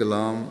یہ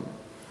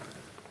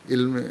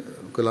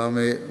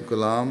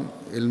کلام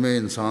علم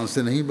انسان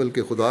سے نہیں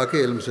بلکہ خدا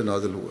کے علم سے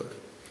نازل ہوا ہے۔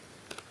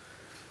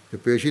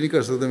 جب پیش ہی نہیں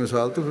کر سکتے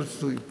مثال تو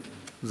پھر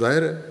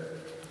ظاہر ہے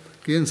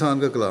کہ انسان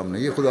کا کلام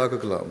نہیں، یہ خدا کا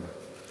کلام ہے،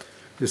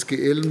 جس کے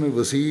علم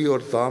وسیع اور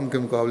تام کے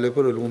مقابلے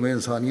پر علوم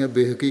انسانیہ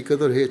بے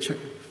حقیقت اور ہیچ ہیں۔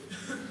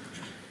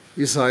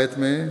 اس آیت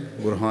میں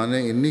برہان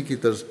انی کی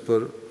طرز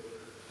پر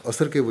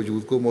اثر کے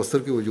وجود کو مؤثر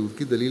کے وجود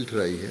کی دلیل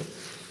ٹھہرائی ہے۔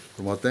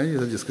 فرماتے ہیں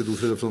جس کے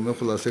دوسرے لفظوں میں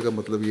خلاصے کا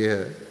مطلب یہ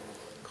ہے،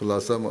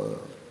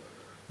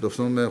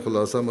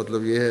 خلاصہ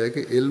مطلب یہ ہے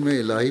کہ علم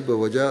الہی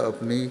بوجہ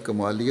اپنی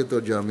کمالیت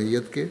اور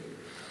جامعیت کے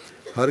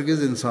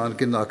ہرگز انسان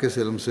کے ناقص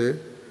علم سے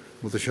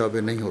متشابہ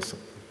نہیں ہو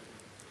سکتا،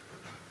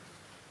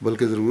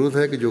 بلکہ ضرورت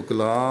ہے کہ جو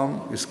کلام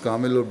اس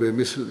کامل اور بے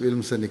مثل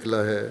علم سے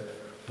نکلا ہے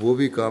وہ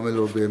بھی کامل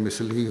اور بے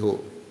مثل ہی ہو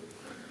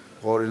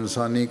اور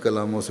انسانی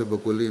کلاموں سے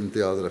بکلی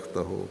امتیاز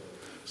رکھتا ہو۔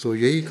 سو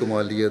یہی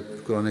کمالیت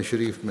قرآن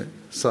شریف میں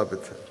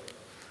ثابت ہے۔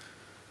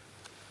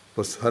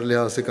 بس ہر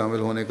لحاظ سے کامل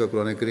ہونے کا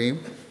قرآن کریم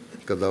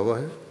کا دعویٰ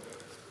ہے،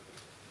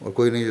 اور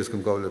کوئی نہیں جس کے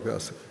مقابلے پہ آ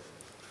سکے،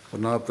 اور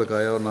نہ اب تک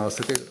آیا اور نہ آ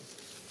سکے گا۔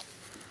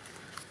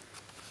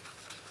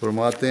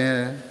 فرماتے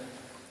ہیں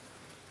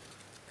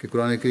کہ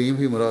قرآن کریم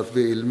ہی مراتب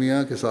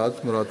علمیہ کے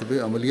ساتھ مراتب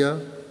عملیہ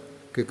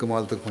کے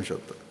کمال تک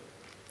پہنچاتا ہے،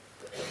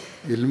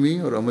 علمی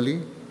اور عملی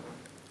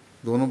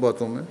دونوں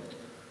باتوں میں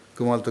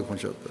کمال تک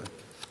پہنچاتا ہے۔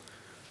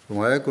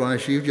 فرمایا قرآن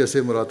شریف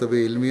جیسے مراتب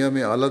علمیہ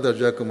میں اعلیٰ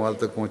درجہ کمال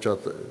تک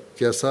پہنچاتا ہے،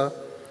 جیسا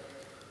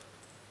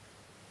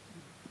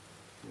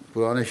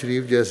قرآن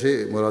شریف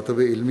جیسے مراتب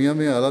علمیہ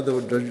میں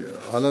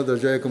اعلیٰ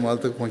درجہ کمال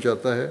تک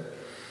پہنچاتا ہے،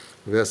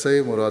 ویسا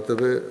ہی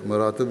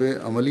مراتب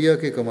عملیہ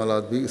کے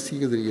کمالات بھی اسی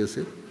کے ذریعے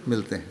سے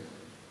ملتے ہیں۔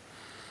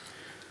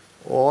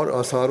 اور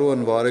آثار و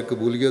انوار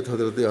قبولیت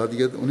حضرت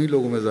احمدیت انہی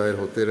لوگوں میں ظاہر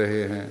ہوتے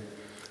رہے ہیں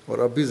اور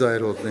اب بھی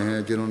ظاہر ہوتے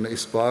ہیں جنہوں نے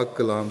اس پاک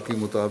کلام کی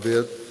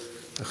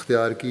مطابقت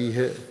اختیار کی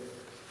ہے،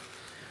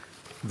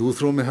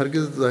 دوسروں میں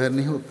ہرگز ظاہر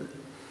نہیں ہوتے۔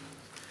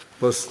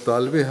 بس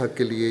طالب حق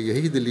کے لیے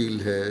یہی دلیل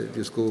ہے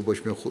جس کو وہ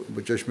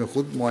بچشم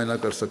خود معائنہ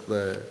کر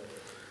سکتا ہے،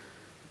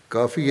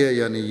 کافی ہے،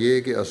 یعنی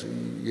یہ کہ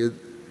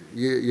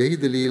یہی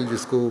دلیل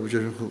جس کو وہ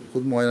بچشم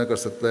خود معائنہ کر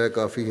سکتا ہے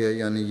کافی ہے،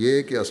 یعنی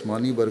یہ کہ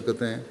آسمانی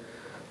برکتیں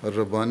اور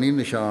ربانی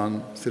نشان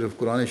صرف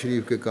قرآن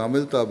شریف کے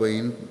کامل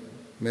تابعین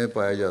میں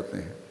پائے جاتے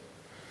ہیں۔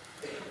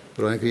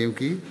 قرآن کریم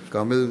کی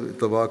کامل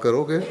اتباع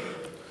کرو گے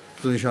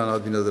تو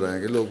نشانات بھی نظر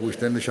آئیں گے۔ لوگ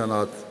پوچھتے ہیں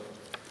نشانات،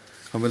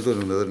 ہمیں تو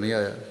نظر نہیں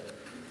آیا،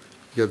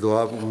 یا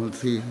دعا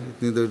تھی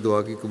اتنی دیر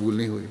دعا کی قبول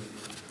نہیں ہوئی۔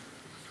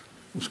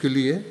 اس کے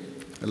لیے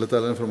اللہ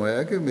تعالیٰ نے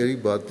فرمایا کہ میری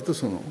بات بھی تو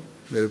سنو،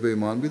 میرے پہ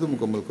ایمان بھی تو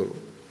مکمل کرو،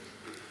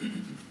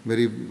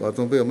 میری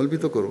باتوں پہ عمل بھی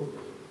تو کرو۔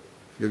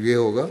 جب یہ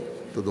ہوگا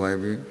تو دعائیں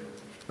بھی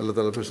اللہ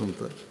تعالیٰ پھر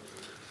سنتا ہے۔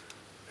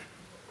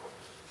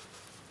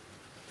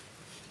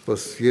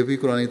 بس یہ بھی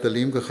قرآن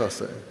تعلیم کا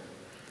خاصہ ہے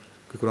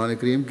کہ قرآن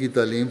کریم کی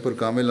تعلیم پر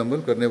کامل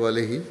عمل کرنے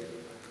والے ہی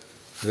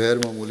غیر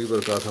معمولی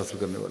برکات حاصل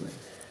کرنے والے ہیں۔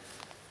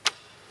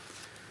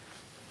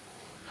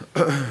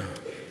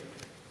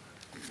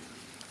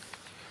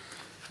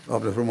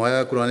 آپ نے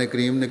فرمایا قرآن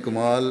کریم نے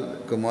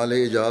کمال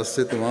اعجاز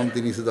سے تمام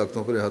دینی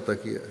صداقتوں پر احاطہ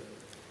کیا ہے۔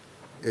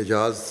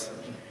 اعجاز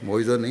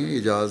معجزہ نہیں،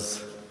 اعجاز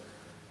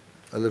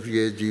الف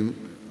یہ جیم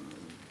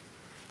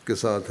کے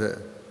ساتھ ہے،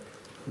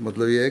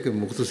 مطلب یہ ہے کہ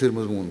مختصر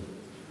مضمون۔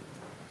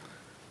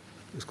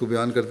 اس کو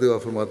بیان کرتے ہوئے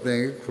آپ فرماتے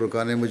ہیں کہ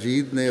فرقان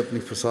مجید نے اپنی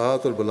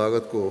فصاحت اور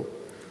بلاغت کو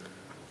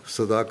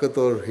صداقت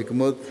اور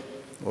حکمت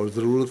اور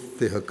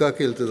ضرورت حقہ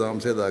کے التزام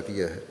سے ادا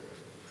کیا ہے،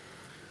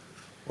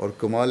 اور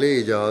کمال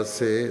اعجاز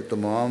سے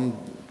تمام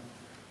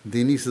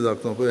دینی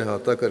صداقتوں کو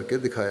احاطہ کر کے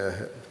دکھایا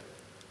ہے۔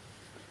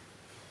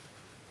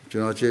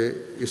 چنانچہ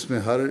اس میں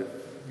ہر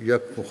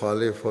یک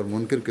مخالف اور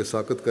منکر کے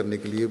ساقط کرنے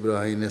کے لیے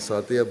براہین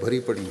ساطعہ بھری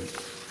پڑی ہیں،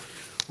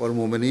 اور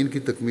مومنین کی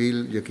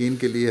تکمیل یقین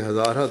کے لیے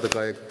ہزارہ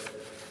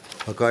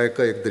حقائق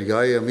کا ایک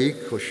دریائے عمیق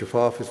اور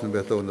شفاف اس میں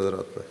بہتا ہوا نظر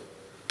آتا ہے۔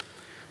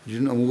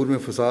 جن امور میں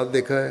فساد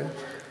دیکھا ہے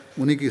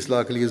انہی کی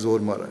اصلاح کے لیے زور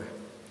مارا ہے۔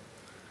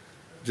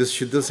 جس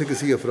شدت سے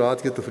کسی افراد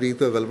کے تفریق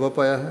کا غلبہ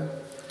پایا ہے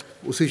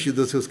اسی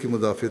شدت سے اس کی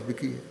مدافعت بھی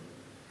کی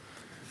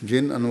ہے۔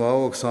 جن انواع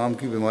و اقسام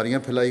کی بیماریاں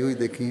پھیلائی ہوئی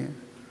دیکھی ہیں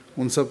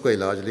ان سب کا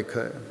علاج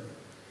لکھا ہے۔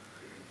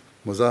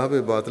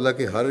 مذاہب باطلہ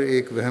کے ہر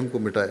ایک وہم کو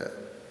مٹایا ہے۔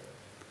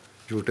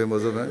 جھوٹے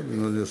مذہب ہیں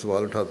جنہوں نے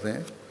سوال اٹھاتے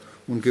ہیں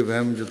ان کے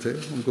وہم جو تھے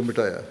ان کو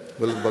مٹایا،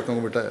 غلط باتوں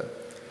کو مٹایا،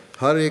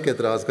 ہر ایک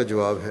اعتراض کا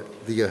جواب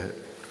دیا ہے۔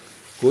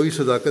 کوئی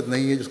صداقت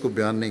نہیں ہے جس کو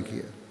بیان نہیں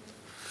کیا،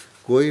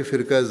 کوئی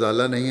فرقہ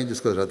ضالہ نہیں ہے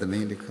جس کا رد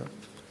نہیں لکھا۔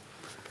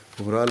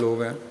 گمراہ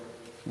لوگ ہیں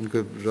ان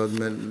کے رد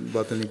میں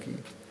باتیں نہیں کی،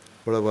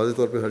 بڑا واضح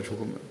طور پہ ہر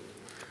حکم ہے۔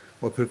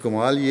 اور پھر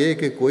کمال یہ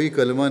کہ کوئی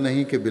کلمہ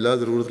نہیں کہ بلا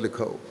ضرورت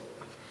لکھا ہو،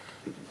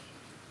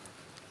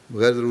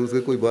 بغیر ضرورت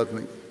کے کوئی بات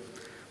نہیں،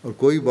 اور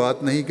کوئی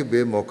بات نہیں کہ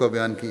بے موقع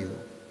بیان کی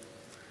ہو،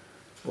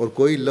 اور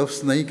کوئی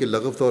لفظ نہیں کہ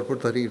لغو طور پر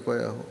تحریر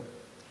پایا ہو،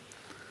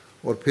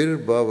 اور پھر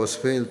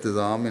باوصف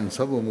التزام ان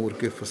سب امور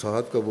کے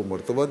فصاحت کا وہ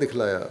مرتبہ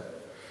دکھلایا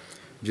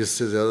جس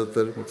سے زیادہ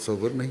تر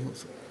متصور نہیں ہو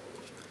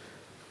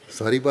سکتا۔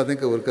 ساری باتیں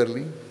کور کر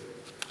لیں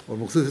اور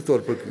مختصر طور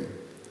پر کی،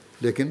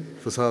 لیکن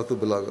فصاحت و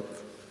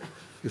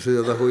بلاغت اس سے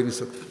زیادہ ہو ہی نہیں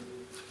سکتی،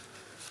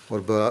 اور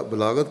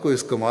بلاغت کو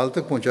اس کمال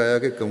تک پہنچایا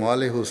کہ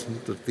کمال حسن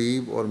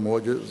ترتیب اور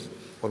موجز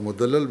اور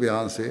مدلل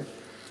بیان سے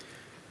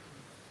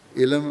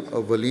علم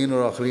اولین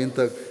اور آخرین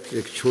تک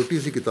ایک چھوٹی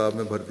سی کتاب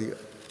میں بھر دیا۔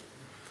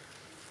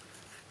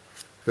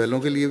 پہلوں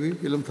کے لیے بھی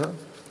علم تھا،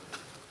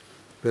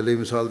 پہلے ہی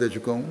مثال دے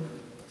چکا ہوں۔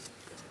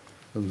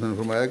 نے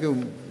فرمایا کہ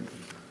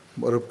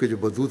عرب کے جو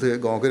بدو تھے،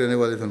 گاؤں کے رہنے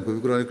والے تھے، ان کو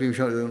بھی قرآن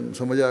کریم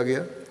سمجھ آ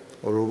گیا،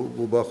 اور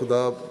وہ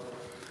باخدا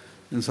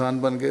انسان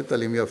بن گئے،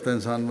 تعلیم یافتہ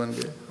انسان بن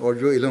گئے، اور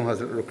جو علم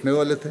حاصل رکھنے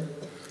والے تھے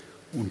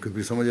ان کو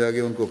بھی سمجھ آ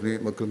گیا، ان کو اپنی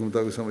عقل کے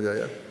مطابق سمجھ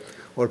آیا،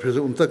 اور پھر سے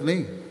ان تک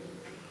نہیں،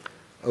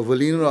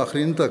 اولین اور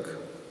آخرین تک،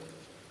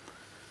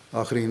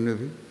 آخرین میں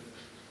بھی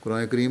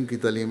قرآن کریم کی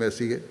تعلیم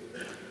ایسی ہے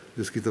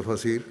جس کی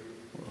تفاسیر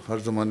ہر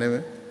زمانے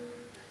میں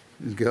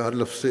ان کے ہر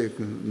لفظ سے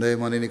ایک نئے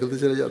معنی نکلتے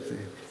چلے جاتے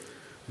ہیں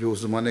جو اس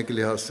زمانے کے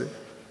لحاظ سے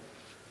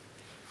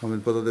ہمیں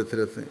پتہ دیتے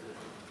رہتے ہیں۔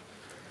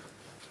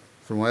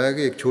 فرمایا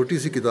کہ ایک چھوٹی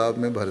سی کتاب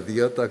میں بھر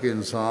دیا تاکہ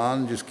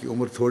انسان جس کی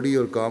عمر تھوڑی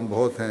اور کام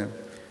بہت ہیں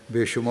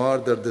بے شمار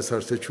درد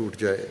سر سے چھوٹ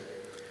جائے،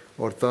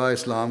 اور تا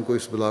اسلام کو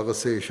اس بلاغت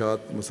سے اشاعت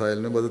مسائل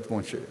میں مدد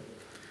پہنچے،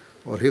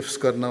 اور حفظ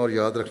کرنا اور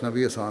یاد رکھنا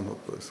بھی آسان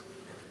ہوتا ہے۔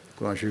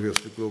 قرآن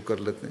شریف لوگ کر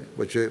لیتے ہیں،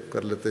 بچے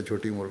کر لیتے ہیں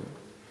چھوٹی عمر میں۔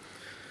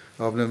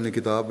 آپ نے اپنی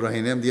کتاب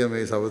براہین احمدیہ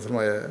میں ثابت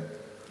فرمایا ہے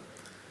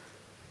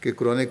کہ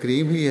قرآن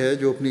کریم ہی ہے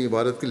جو اپنی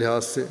عبارت کے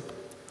لحاظ سے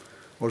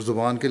اور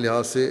زبان کے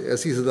لحاظ سے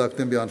ایسی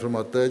صداقتیں بیان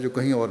فرماتا ہے جو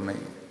کہیں اور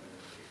نہیں،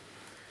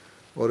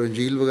 اور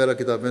انجیل وغیرہ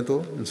کتابیں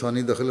تو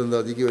انسانی دخل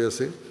اندازی کی وجہ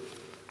سے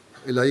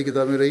الہی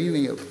کتابیں رہی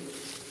نہیں اب۔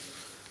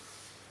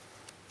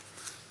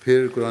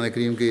 پھر قرآن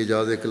کریم کے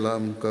اعجاز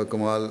کلام کا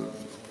کمال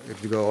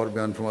ایک جگہ اور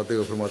بیان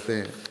فرماتے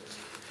ہیں،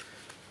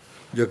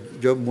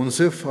 جب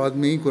منصف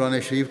آدمی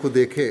قرآن شریف کو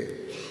دیکھے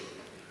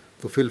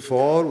تو فی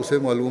الفور اسے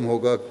معلوم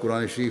ہوگا کہ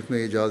قرآن شریف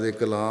میں اعجاز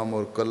کلام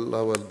اور کلّہ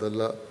و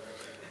دلّہ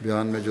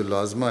بیان میں جو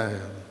لازمہ ہے،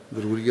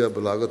 ضروریہ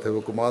بلاغت ہے،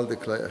 وہ کمال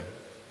دکھلایا ہے،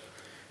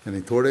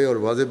 یعنی تھوڑے اور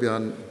واضح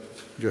بیان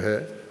جو ہے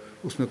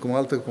اس میں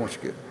کمال تک پہنچ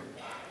گیا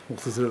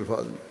مختصر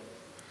الفاظ میں۔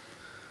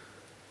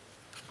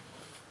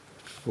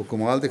 وہ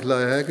کمال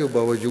دکھلایا ہے کہ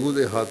باوجود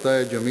احاطہ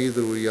جمیع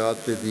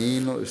ضروریات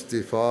دین اور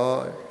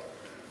استعفاء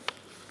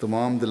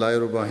تمام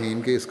دلائل و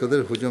براہین کے اس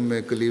قدر حجم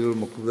میں قلیل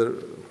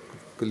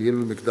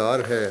المقدار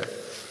ہے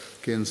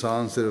کہ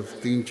انسان صرف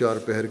 3-4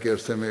 پہر کے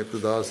عرصے میں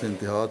ابتدا سے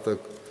انتہا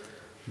تک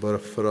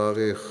برفراغ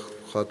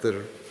خاطر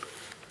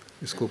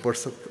اس کو پڑھ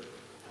سکتا ہے۔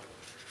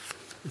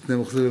 اتنے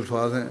مختصر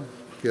الفاظ ہیں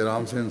کہ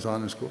آرام سے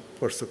انسان اس کو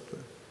پڑھ سکتا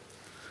ہے۔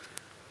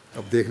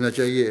 اب دیکھنا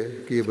چاہیے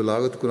کہ یہ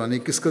بلاغت قرآنی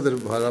کس قدر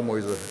بھارا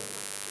معجزہ ہے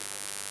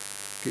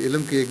کہ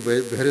علم کے ایک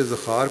بحر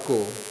ذخار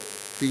کو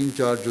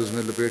 3-4 جز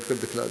میں لپیٹ کر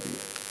دکھلا دیا،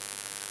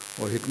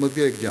 اور حکمت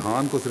کے ایک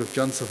جہان کو صرف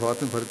چند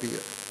صفحات میں بھر دیا۔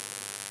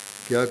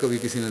 کیا کبھی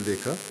کسی نے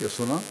دیکھا یا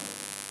سنا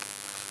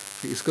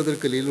کہ اس قدر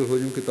قلیل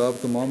الحجم کتاب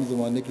تمام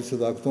زمانے کی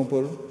صداقتوں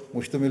پر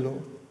مشتمل ہو؟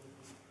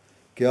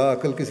 کیا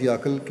عقل کسی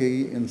عقل کے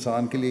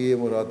انسان کے لیے یہ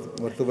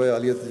مرتبہ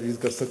عالیہ تجویز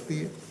کر سکتی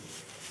ہے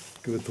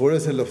کہ وہ تھوڑے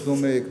سے لفظوں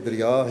میں ایک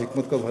دریا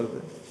حکمت کا بھر دے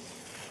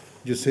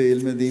جس سے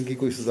علم دین کی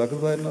کوئی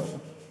صداقت ظاہر نہ ہو؟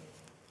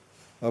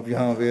 اب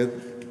یہاں وید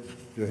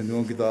جو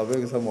ہندوؤں کی کتاب ہے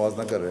کے ساتھ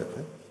موازنہ کر رہے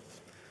تھے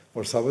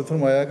اور ثابت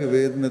فرمایا کہ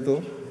وید میں تو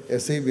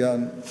ایسا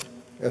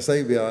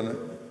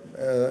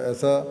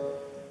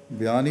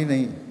بیان ہی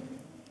نہیں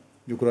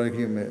جو قرآن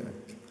کریم میں ہے،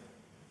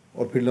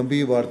 اور پھر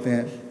لمبی عبارتیں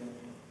ہیں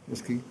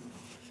اس کی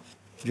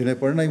جنہیں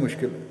پڑھنا ہی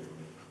مشکل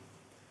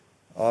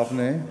ہے۔ آپ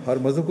نے ہر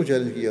مذہب کو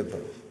چیلنج کیا تھا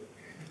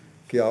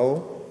کہ آؤ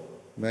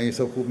میں یہ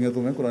سب خوبیاں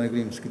تمہیں قرآن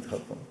کریم سے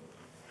دکھاتا ہوں.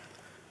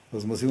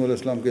 بس مسیح علیہ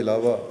السلام کے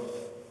علاوہ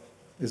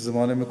اس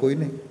زمانے میں کوئی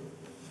نہیں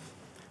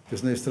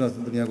جس نے اس طرح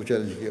دنیا کو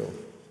چیلنج کیا ہو.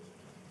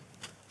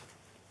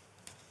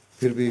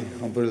 پھر بھی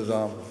ہم پر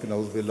الزام کہ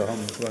نعوذ باللہ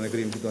ہم قرآن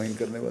کریم کی توہین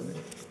کرنے والے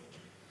ہیں.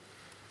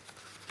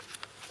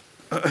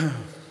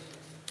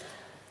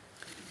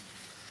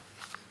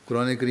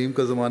 قرآن کریم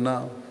کا زمانہ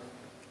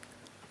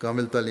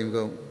کامل تعلیم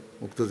کا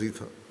مقتضی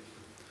تھا.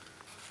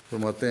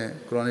 فرماتے ہیں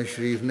قرآن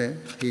شریف نے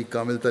ہی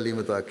کامل تعلیم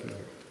عطا کی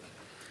ہے،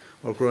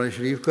 اور قرآن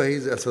شریف کا ہی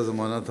ایسا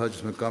زمانہ تھا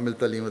جس میں کامل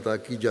تعلیم عطا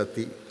کی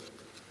جاتی،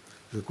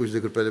 کچھ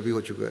ذکر پہلے بھی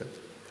ہو چکا ہے.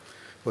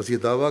 بس یہ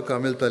دعویٰ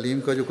کامل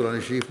تعلیم کا جو قرآن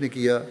شریف نے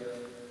کیا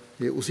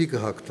یہ اسی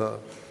کا حق تھا،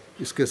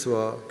 اس کے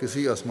سوا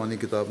کسی آسمانی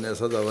کتاب نے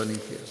ایسا دعویٰ نہیں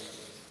کیا.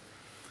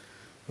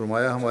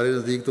 فرمایا ہمارے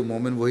نزدیک تو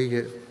مومن وہی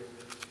ہے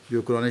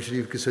جو قرآن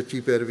شریف کی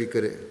سچی پیروی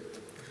کرے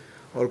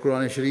اور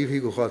قرآن شریف ہی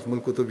کو خاتم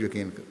الکتب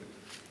یقین کرے.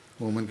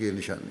 مومن کی یہ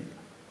نشانی ہے.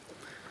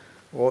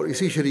 اور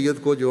اسی شریعت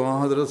کو جو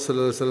حضرت صلی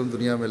اللہ علیہ وسلم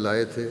دنیا میں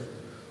لائے تھے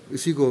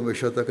اسی کو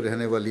ہمیشہ تک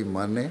رہنے والی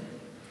مانے،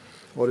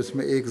 اور اس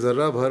میں ایک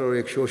ذرہ بھر اور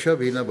ایک شوشہ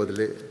بھی نہ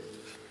بدلے،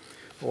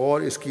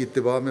 اور اس کی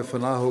اتباع میں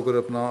فنا ہو کر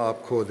اپنا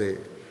آپ کھو دے،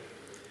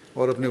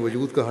 اور اپنے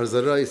وجود کا ہر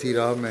ذرہ اسی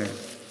راہ میں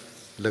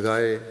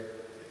لگائے،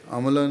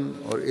 عملاً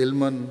اور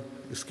علماً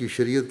اس کی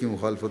شریعت کی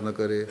مخالفت نہ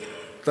کرے،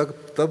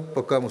 تب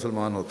پکا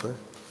مسلمان ہوتا ہے.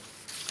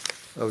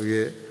 اب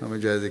یہ ہمیں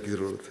جائزے کی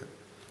ضرورت ہے.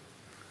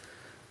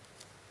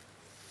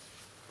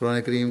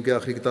 قرآن کریم کے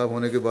آخری کتاب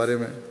ہونے کے بارے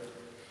میں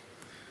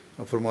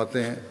اب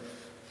فرماتے ہیں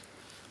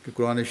کہ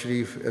قرآن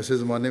شریف ایسے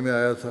زمانے میں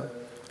آیا تھا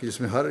کہ جس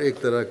میں ہر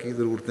ایک طرح کی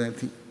ضرورتیں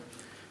تھیں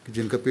کہ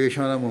جن کا پیش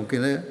آنا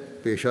ممکن ہے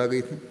پیش آ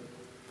گئی تھیں،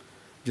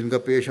 جن کا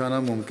پیش آنا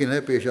ممکن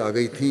ہے پیش آ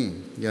گئی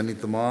تھیں، یعنی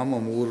تمام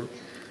امور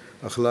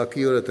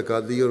اخلاقی اور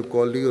اعتقادی اور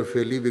قولی اور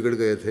فعلی بگڑ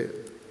گئے تھے،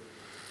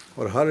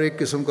 اور ہر ایک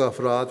قسم کا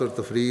افراط اور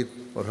تفریط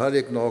اور ہر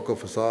ایک نوع کا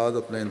فساد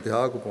اپنے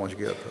انتہا کو پہنچ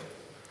گیا تھا.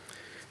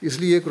 اس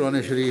لیے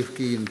قرآن شریف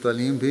کی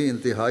تعلیم بھی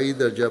انتہائی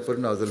درجہ پر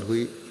نازل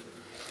ہوئی.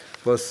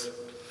 بس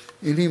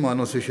انہی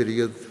معنوں سے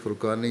شریعت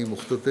فرقانی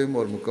مختتم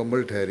اور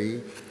مکمل ٹھہری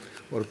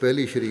اور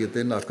پہلی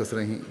شریعتیں ناقص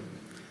رہیں،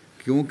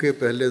 کیونکہ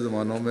پہلے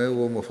زمانوں میں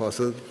وہ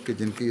مفاسد کہ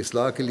جن کی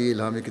اصلاح کے لیے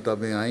الہامی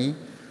کتابیں آئیں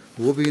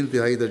وہ بھی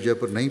انتہائی درجہ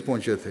پر نہیں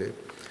پہنچے تھے،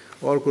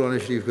 اور قرآن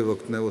شریف کے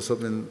وقت میں وہ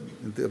سب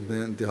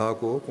اپنے انتہا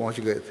کو پہنچ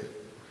گئے تھے.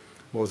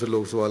 بہت سے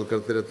لوگ سوال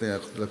کرتے رہتے ہیں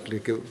لکڑی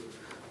کے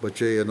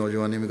بچے یا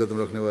نوجوانی میں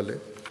قدم رکھنے والے،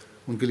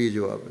 ان کے لیے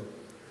جواب ہے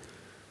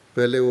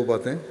پہلے وہ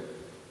باتیں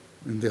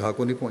انتہا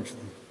کو نہیں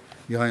پہنچتی،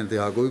 یہاں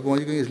انتہا کو بھی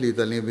پہنچ گئی، اس لیے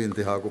تعلیم بھی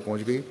انتہا کو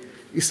پہنچ گئی.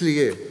 اس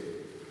لیے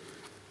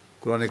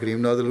قرآن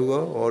کریم نازل ہوا،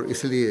 اور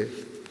اس لیے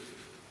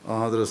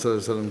حضرت صلی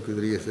اللہ علیہ وسلم کے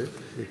ذریعے سے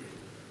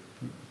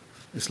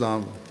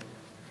اسلام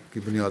کی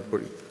بنیاد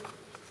پڑی.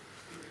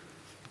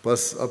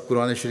 بس اب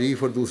قرآن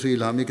شریف اور دوسری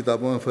الہامی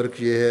کتابوں میں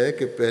فرق یہ ہے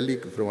کہ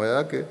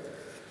فرمایا کہ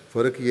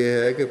فرق یہ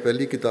ہے کہ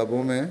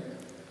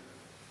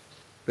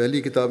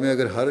پہلی کتابیں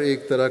اگر ہر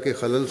ایک طرح کے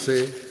خلل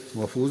سے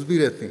محفوظ بھی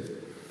رہتی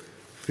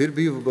پھر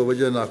بھی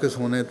بوجہ ناقص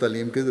ہونے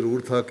تعلیم کے ضرور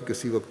تھا کہ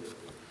کسی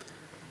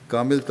وقت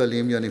کامل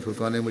تعلیم یعنی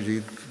فرقان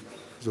مجید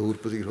ظہور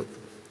پذیر ہوتا.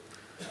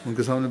 ان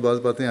کے سامنے بعض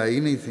باتیں آئی ہی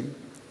نہیں تھیں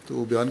تو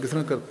وہ بیان کس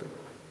طرح کرتے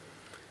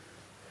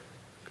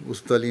کہ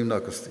اس تعلیم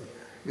ناقص تھی.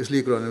 اس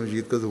لیے قرآن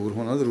مجید کا ظہور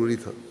ہونا ضروری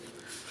تھا.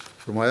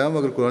 فرمایا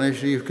مگر قرآن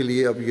شریف کے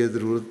لیے اب یہ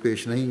ضرورت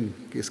پیش نہیں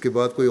کہ اس کے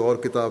بعد کوئی اور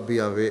کتاب بھی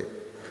آوے،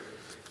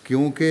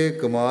 کیونکہ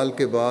کمال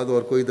کے بعد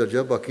اور کوئی درجہ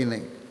باقی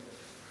نہیں.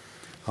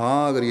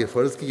 ہاں اگر یہ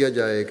فرض کیا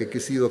جائے کہ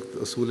کسی وقت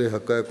اصول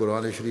حقہ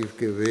قرآن شریف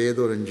کے وید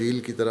اور انجیل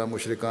کی طرح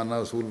مشرکانہ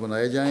اصول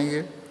بنائے جائیں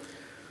گے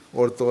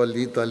اور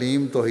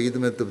تعلیم توحید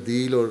میں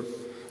تبدیل اور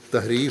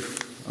تحریف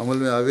عمل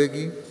میں آئے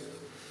گی،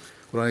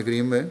 قرآن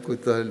کریم میں کوئی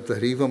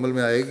تحریف عمل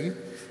میں آئے گی،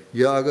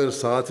 یا اگر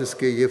ساتھ اس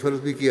کے یہ فرض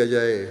کیا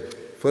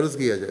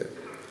جائے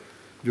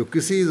جو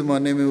کسی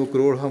زمانے میں وہ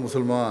کروڑہ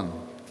مسلمان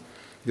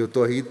جو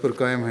توحید پر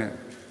قائم ہیں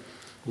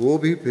وہ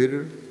بھی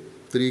پھر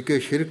طریق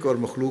شرک اور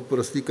مخلوق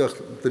پرستی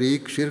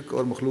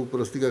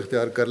کا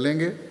اختیار کر لیں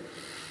گے،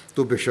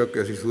 تو بے شک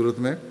ایسی صورت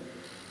میں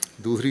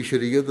دوسری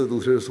شریعت اور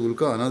دوسرے رسول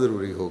کا آنا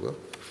ضروری ہوگا.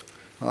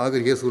 ہاں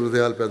اگر یہ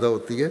صورتحال پیدا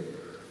ہوتی ہے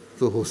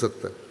تو ہو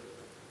سکتا ہے،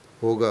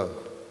 ہوگا،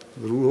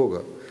 ضرور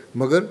ہوگا،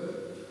 مگر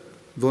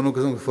دونوں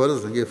قسم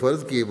کے یہ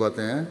فرض کی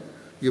باتیں ہیں،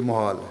 یہ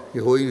محال ہے،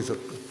 یہ ہو ہی نہیں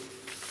سکتا،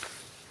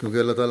 کیونکہ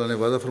اللہ تعالیٰ نے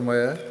وعدہ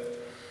فرمایا ہے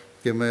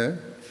کہ میں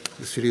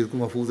اس شریعت کو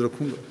محفوظ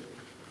رکھوں گا،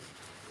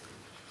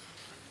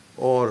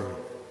 اور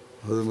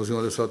حضرت مسیح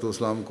علیہ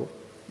السلام کو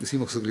اسی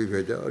مقصد کے لیے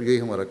بھیجا، اور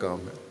یہی ہمارا کام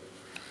ہے.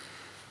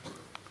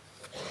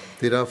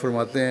 پھر آپ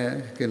فرماتے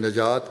ہیں کہ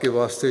نجات کے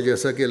واسطے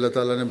جیسا کہ اللہ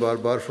تعالیٰ نے بار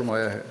بار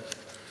فرمایا ہے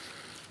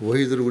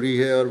وہی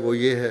ضروری ہے، اور وہ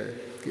یہ ہے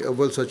کہ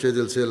اول سچے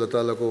دل سے اللہ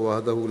تعالیٰ کو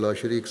وحدہ لا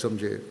شریک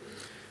سمجھے،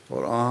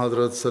 اور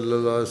حضرت صلی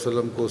اللہ علیہ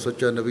وسلم کو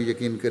سچا نبی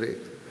یقین کرے،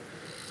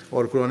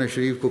 اور قرآن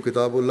شریف کو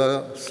کتاب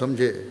اللہ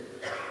سمجھے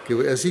کہ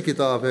وہ ایسی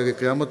کتاب ہے کہ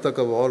قیامت تک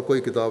اب اور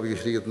کوئی کتاب یہ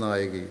شریعت نہ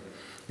آئے گی،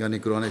 یعنی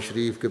قرآن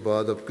شریف کے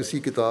بعد اب کسی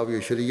کتاب یا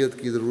شریعت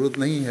کی ضرورت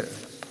نہیں ہے.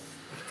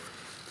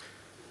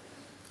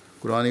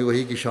 قرآن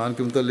وحی کی شان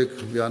کے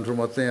متعلق بیان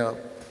فرماتے ہیں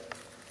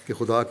آپ کہ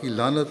خدا کی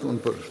لعنت ان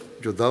پر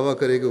جو دعویٰ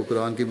کرے کہ وہ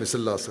قرآن کی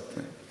مثل لا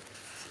سکتے ہیں۔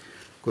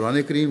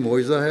 قرآن کریم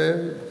معجزہ ہے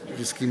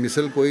جس کی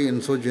مثل کوئی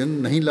انس و جن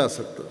نہیں لا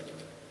سکتا،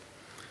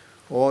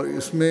 اور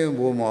اس میں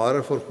وہ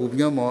معارف اور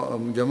خوبیاں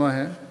جمع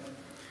ہیں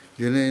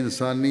جنہیں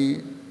انسانی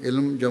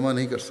علم جمع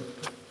نہیں کر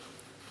سکتا،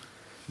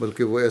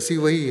 بلکہ وہ ایسی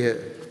وحی ہے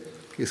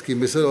کہ اس کی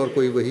مثل اور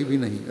کوئی وحی بھی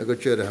نہیں،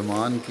 اگرچہ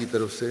رحمان کی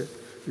طرف سے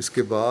اس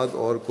کے بعد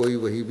اور کوئی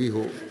وحی بھی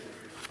ہو،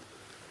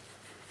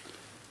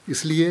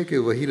 اس لیے کہ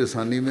وحی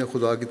رسانی میں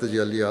خدا کی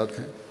تجلیات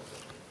ہیں۔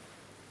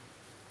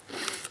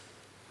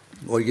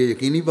 اور یہ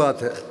یقینی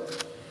بات ہے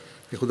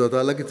کہ خدا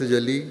تعالیٰ کی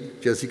تجلی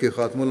جیسی کہ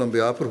خاتم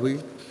الانبیاء پر ہوئی،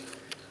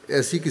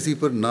 ایسی کسی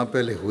پر نہ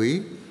پہلے ہوئی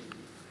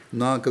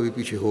نہ کبھی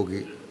پیچھے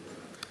ہوگی،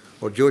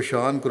 اور جو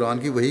شان قرآن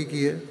کی وحی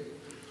کی ہے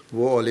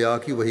وہ اولیاء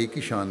کی وحی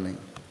کی شان نہیں۔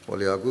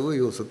 اولیاء کی وحی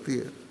ہو سکتی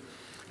ہے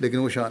لیکن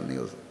وہ شان نہیں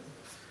ہو سکتی،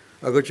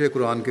 اگرچہ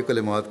قرآن کے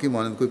کلمات کی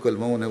مانند کوئی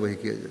کلمہ انہیں وحی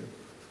کیا جائے۔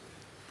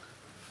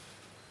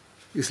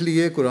 اس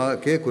لیے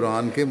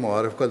قرآن کے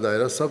معارف کا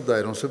دائرہ سب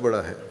دائروں سے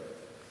بڑا ہے،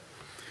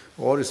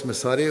 اور اس میں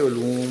سارے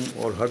علوم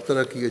اور ہر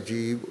طرح کی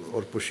عجیب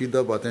اور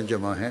پوشیدہ باتیں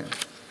جمع ہیں،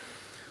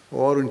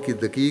 اور ان کی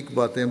دقیق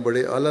باتیں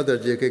بڑے اعلیٰ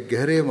درجے کے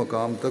گہرے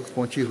مقام تک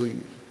پہنچی ہوئی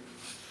ہیں،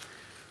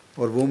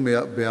 اور وہ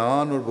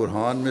بیان اور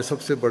برہان میں سب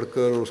سے بڑھ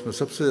کر اور اس میں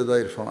سب سے زیادہ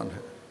عرفان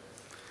ہے،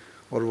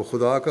 اور وہ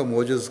خدا کا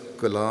معجز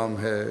کلام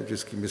ہے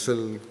جس کی مثل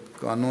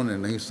کانوں نے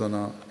نہیں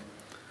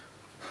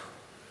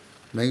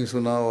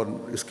سنا اور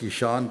اس کی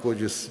شان کو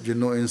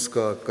جن و انس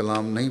کا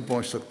کلام نہیں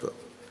پہنچ سکتا۔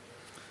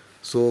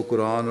 سو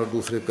قرآن اور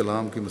دوسرے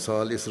کلام کی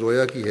مثال اس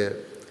رویا کی ہے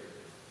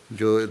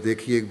جو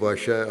دیکھی ایک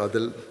بادشاہ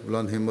عادل،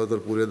 بلند ہمت اور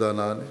پورے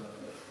دانا نے۔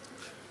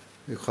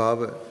 ایک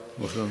خواب ہے،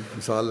 مثلا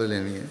مثال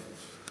لینی ہے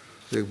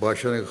تو ایک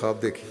بادشاہ نے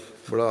خواب دیکھی،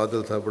 بڑا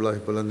عادل تھا، بڑا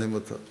بلند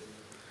ہمت تھا،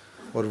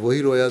 اور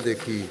وہی رویا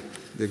دیکھی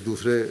ایک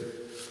دوسرے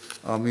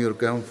عامی اور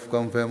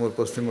کم فہم اور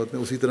پست ہمت نے،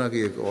 اسی طرح کی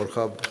ایک اور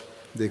خواب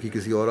دیکھی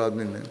کسی اور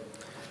آدمی نے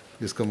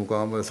جس کا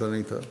مقام ایسا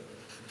نہیں تھا،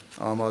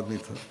 عام آدمی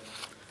تھا،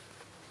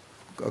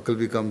 عقل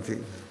بھی کم تھی،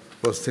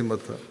 پست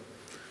ہمت تھا۔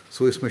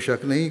 سو اس میں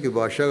شک نہیں کہ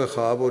بادشاہ کا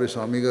خواب اور اس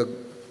عامی کا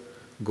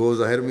گو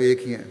ظاہر میں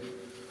ایک ہی ہیں،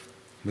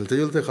 ملتے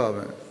جلتے خواب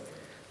ہیں،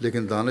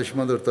 لیکن دانش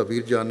مند اور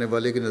تعبیر جاننے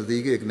والے کے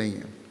نزدیک ایک نہیں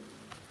ہے۔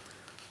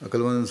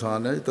 عقل مند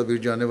انسان ہے، تعبیر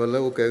جاننے والا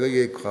ہے، وہ کہے گا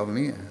یہ ایک خواب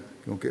نہیں ہے،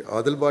 کیونکہ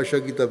عادل بادشاہ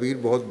کی تعبیر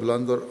بہت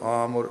بلند اور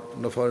عام اور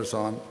نفع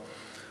رسان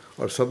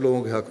اور سب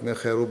لوگوں کے حق میں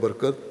خیر و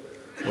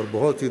برکت اور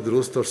بہت ہی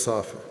درست اور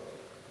صاف ہے،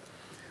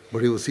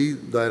 بڑی وسیع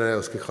دائرہ ہے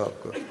اس کے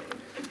خواب کا۔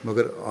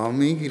 مگر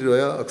عامی کی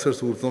رویا اکثر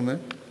صورتوں میں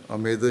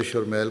آمیزش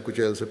اور میل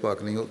کچیل سے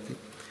پاک نہیں ہوتی،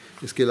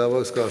 اس کے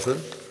علاوہ اس کا اثر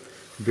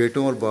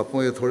بیٹوں اور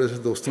باپوں یا تھوڑے سے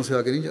دوستوں سے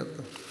آگے نہیں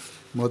جاتا۔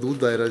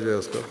 محدود دائرہ جو ہے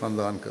اس کا،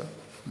 خاندان کا،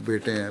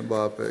 بیٹے ہیں،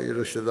 باپ ہے، یا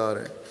رشتہ دار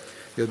ہیں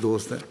یا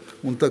دوست ہیں،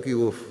 ان تک ہی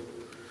وہ،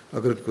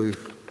 اگر کوئی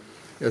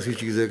ایسی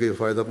چیز ہے کہ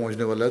فائدہ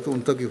پہنچنے والا ہے تو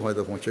ان تک ہی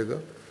فائدہ پہنچے گا۔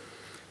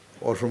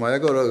 اور فرمایا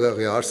گا اور اگر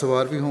اغیار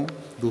سوار بھی ہوں،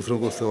 دوسروں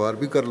کو سوار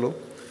بھی کر لو،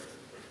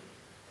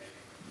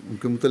 ان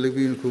کے متعلق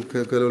بھی ان کو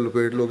کہہ لو،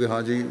 لپیٹ لو کہ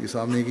ہاں جی اس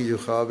آمنی کی جو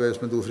خواب ہے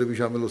اس میں دوسرے بھی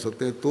شامل ہو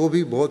سکتے ہیں، تو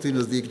بھی بہت ہی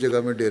نزدیک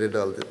جگہ میں ڈیرے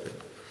ڈال دیتے ہیں،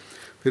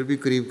 پھر بھی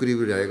قریب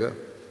قریب رہے گا،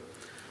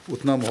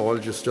 اتنا ماحول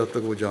جس جب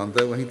تک وہ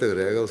جانتا ہے وہیں تک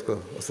رہے گا اس کا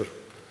اثر،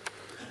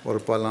 اور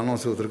پالانوں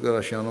سے اتر کر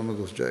آشیانوں میں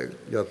گھس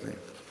جاتے ہیں۔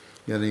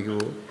 یعنی کہ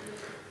وہ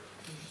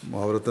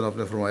محاورتاً آپ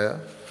نے فرمایا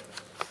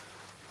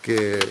کہ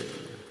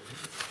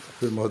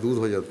پھر محدود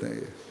ہو جاتے ہیں۔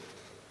 یہ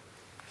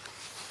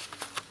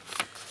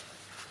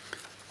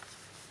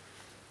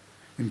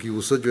ان کی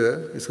وسعت جو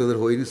ہے اس قدر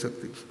ہو ہی نہیں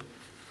سکتی۔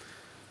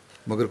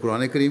 مگر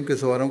قرآن کریم کے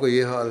سواروں کا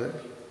یہ حال ہے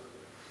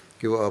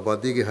کہ وہ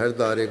آبادی کے ہر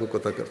دائرے کو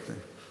قطع کرتے ہیں،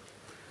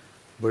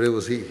 بڑے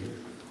وسیع ہیں۔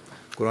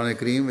 قرآن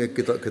کریم ایک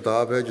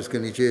کتاب ہے جس کے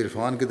نیچے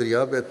عرفان کے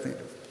دریا بہتے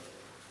ہیں،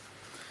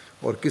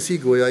 اور کسی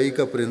گویائی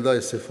کا پرندہ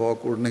اس سے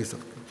فوق اڑ نہیں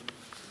سکتا،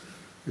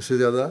 اس سے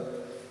زیادہ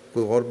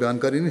کوئی اور بیان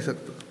کر ہی نہیں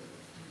سکتا،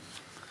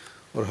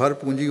 اور ہر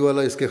پونجی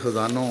والا اس کے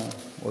خزانوں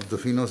اور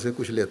دفینوں سے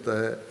کچھ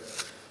لیتا ہے،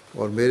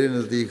 اور میرے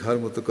نزدیک ہر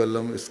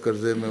متکلم اس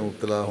قرضے میں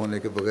مبتلا ہونے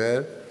کے بغیر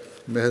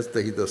محض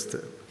تہی دست ہے۔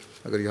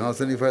 اگر یہاں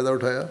سے نہیں فائدہ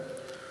اٹھایا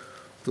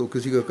تو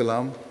کسی کا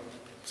کلام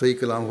صحیح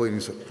کلام ہو ہی نہیں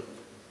سکتا،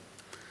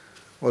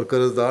 اور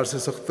قرض دار سے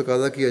سخت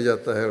تقاضا کیا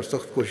جاتا ہے اور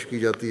سخت کوشش کی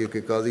جاتی ہے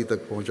کہ قاضی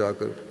تک پہنچا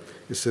کر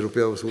اس سے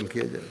روپیہ وصول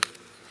کیا جائے،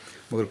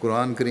 مگر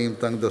قرآن کریم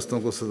تنگ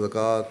دستوں کو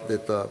صدقات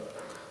دیتا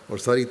اور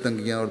ساری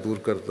تنگیاں اور دور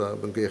کرتا،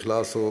 بلکہ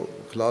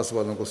اخلاص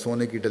والوں کو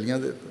سونے کی ڈلیاں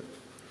دیتا۔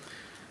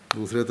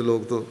 دوسرے تو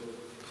لوگ تو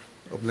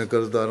اپنے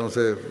قرض داروں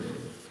سے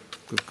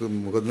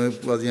مقدمے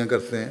بازیاں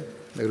کرتے ہیں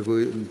اگر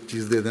کوئی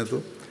چیز دے دیں تو،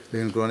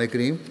 لیکن قرآن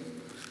کریم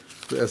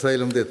تو ایسا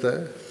علم دیتا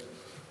ہے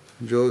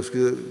جو اس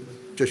کے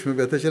چشمے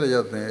بہتے چلے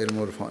جاتے ہیں علم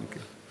و عرفان کے،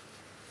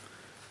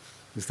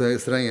 اس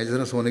طرح ہی ہے جس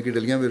طرح سونے کی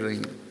ڈلیاں مل رہی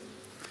ہیں۔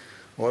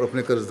 اور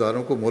اپنے قرض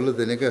داروں کو مہلت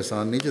دینے کا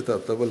احسان نہیں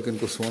جتاتا بلکہ ان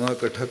کو سونا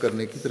اکٹھا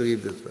کرنے کی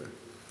ترغیب دیتا ہے۔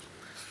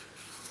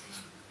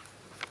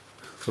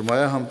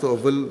 فرمایا ہم تو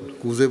اول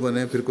کوزے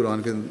بنے پھر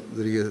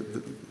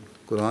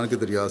قرآن کے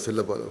دریا سے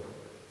لبالب ہو۔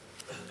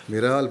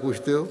 میرا حال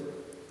پوچھتے ہو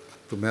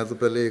تو میں تو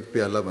پہلے ایک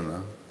پیالہ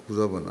بنا،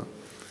 کوزہ بنا،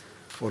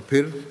 اور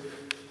پھر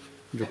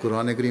جو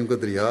قرآن کریم کا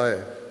دریا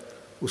ہے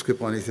اس کے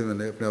پانی سے میں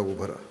نے اپنے آپ کو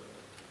بھرا.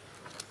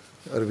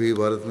 عربی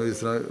عبارت میں اس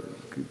طرح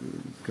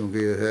کیونکہ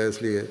یہ ہے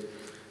اس لیے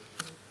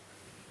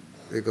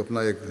ایک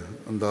اپنا ایک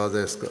انداز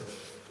ہے اس کا،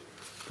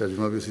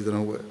 ترجمہ بھی اسی طرح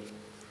ہوا ہے.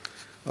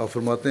 آپ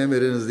فرماتے ہیں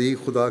میرے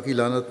نزدیک خدا کی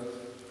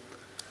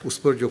لعنت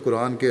اس پر جو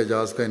قرآن کے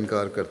اعجاز کا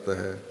انکار کرتا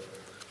ہے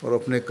اور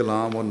اپنے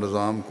کلام اور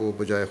نظام کو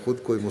بجائے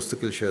خود کوئی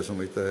مستقل شے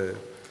سمجھتا ہے.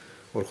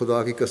 اور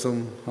خدا کی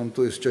قسم ہم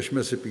تو اس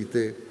چشمے سے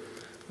پیتے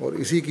اور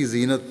اسی کی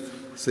زینت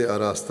سے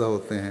آراستہ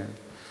ہوتے ہیں.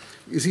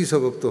 اسی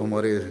سبب تو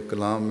ہمارے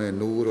کلام میں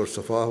نور اور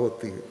صفا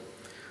ہوتی ہے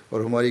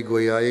اور ہماری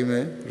گویائی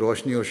میں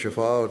روشنی اور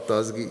شفا اور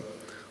تازگی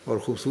اور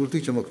خوبصورتی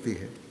چمکتی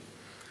ہے.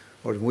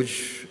 اور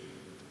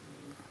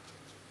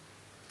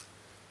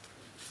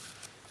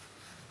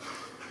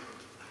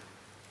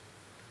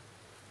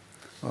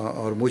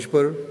مجھ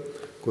پر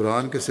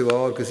قرآن کے سوا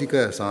اور کسی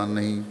کا احسان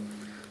نہیں،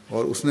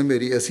 اور اس نے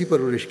میری ایسی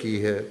پرورش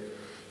کی ہے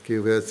کہ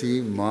ویسی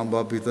ماں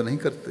باپ بھی تو نہیں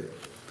کرتے.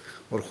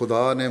 اور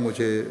خدا نے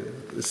مجھے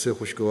اس سے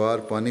خوشگوار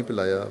پانی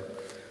پلایا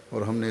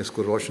اور ہم نے اس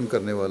کو روشن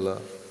کرنے والا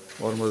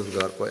اور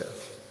مددگار پایا.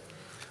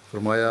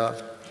 فرمایا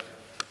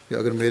کہ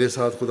اگر میرے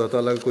ساتھ خدا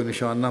تعالیٰ کا کوئی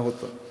نشان نہ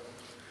ہوتا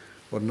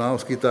اور نہ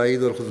اس کی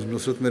تائید اور خود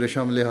نصرت میرے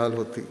شامل حال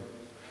ہوتی،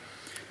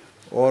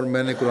 اور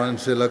میں نے قرآن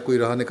سے الگ کوئی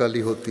راہ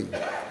نکالی ہوتی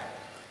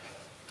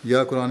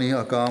یا قرآنی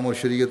احکام اور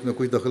شریعت میں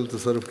کچھ دخل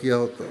تصرف کیا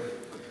ہوتا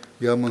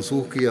یا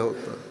منسوخ کیا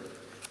ہوتا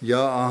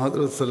یا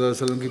حضرت صلی اللہ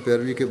علیہ وسلم کی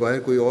پیروی کے باہر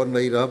کوئی اور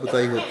نئی راہ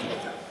بتائی ہوتی،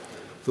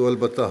 تو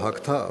البتہ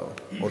حق تھا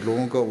اور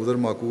لوگوں کا عذر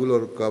معقول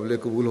اور قابل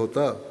قبول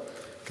ہوتا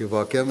کہ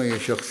واقعہ میں یہ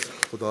شخص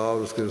خدا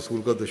اور اس کے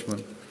رسول کا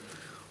دشمن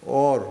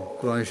اور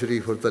قرآن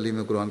شریف اور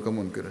تعلیم قرآن کا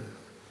منکر ہے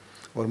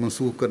اور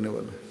منسوخ کرنے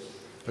والا ہے.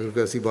 اگر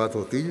کوئی ایسی بات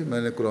ہوتی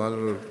میں نے قرآن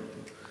اور احمد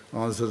صلی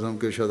اللہ علیہ وسلم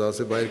کے ارشادات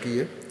سے باہر کی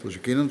ہے تو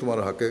یقیناً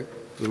تمہارا حق ہے،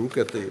 ضرور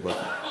کہتے یہ بات.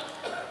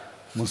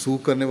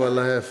 منسوخ کرنے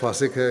والا ہے،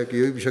 فاسق ہے، کہ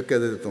یہ بھی شک کہہ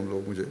دیتے تم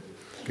لوگ مجھے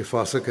کہ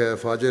فاسق ہے،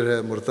 فاجر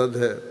ہے، مرتد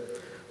ہے.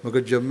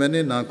 مگر جب میں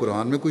نے نہ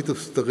قرآن میں کوئی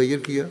تغیر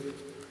کیا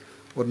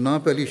اور نہ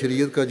پہلی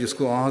شریعت کا جس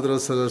کو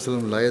حضرت صلی اللہ علیہ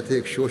وسلم لائے تھے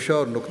ایک شوشہ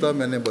اور نقطہ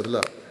میں نے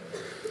بدلا،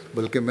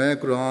 بلکہ میں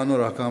قرآن اور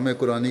احکام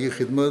قرآنی کی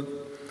خدمت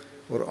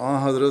اور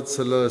حضرت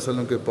صلی اللہ علیہ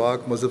وسلم کے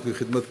پاک مذہب کی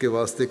خدمت کے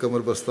واسطے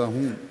کمر بستہ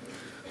ہوں،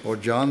 اور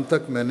جان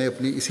تک میں نے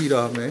اپنی اسی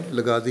راہ میں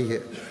لگا دی ہے.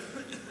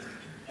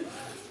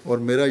 اور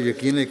میرا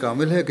یقین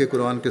کامل ہے کہ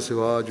قرآن کے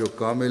سوا جو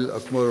کامل،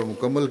 اکمل اور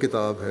مکمل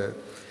کتاب ہے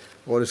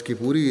اور اس کی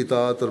پوری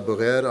اطاعت اور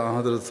بغیر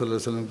حضرت صلی اللہ علیہ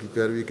وسلم کی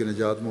پیروی کی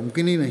نجات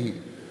ممکن ہی نہیں.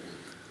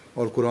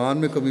 اور قرآن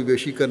میں کمی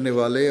بیشی کرنے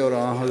والے اور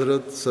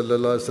حضرت صلی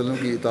اللہ علیہ وسلم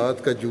کی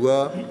اطاعت کا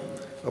جوا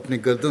اپنی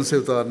گردن سے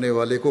اتارنے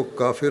والے کو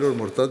کافر اور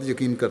مرتد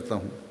یقین کرتا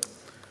ہوں.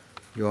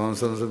 جو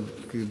صلی اللہ علیہ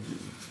وسلم کی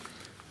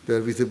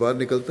پیروی سے باہر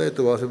نکلتا ہے،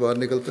 اتباع سے باہر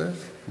نکلتا ہے،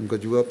 ان کا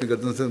جوا اپنی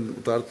گردن سے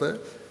اتارتا ہے،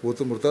 وہ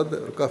تو مرتد ہے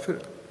اور کافر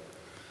ہے.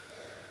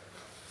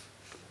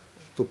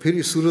 تو پھر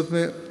اس صورت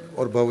میں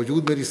اور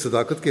باوجود میری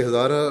صداقت کے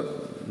ہزارہ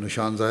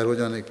نشان ظاہر ہو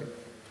جانے کے،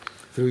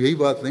 پھر یہی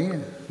بات نہیں ہے،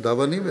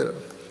 دعویٰ نہیں میرا،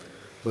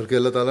 بلکہ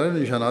اللہ تعالیٰ نے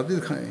نشانات بھی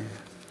دکھائے ہیں.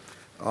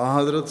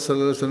 حضرت صلی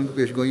اللہ علیہ وسلم کی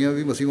پیشگوئیاں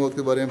بھی مسیح موت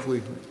کے بارے میں پوری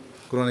ہوئی،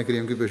 قرآن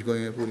کریم کی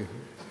پیشگوئیاں پوری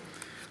ہوئی.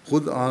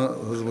 خود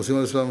حضرت مسیح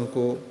علیہ السلام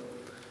کو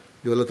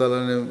جو اللہ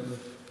تعالیٰ نے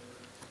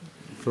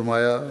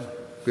فرمایا،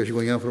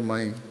 پیشگوئیاں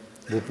فرمائیں،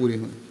 وہ پوری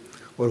ہوئیں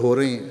اور ہو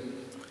رہی ہیں.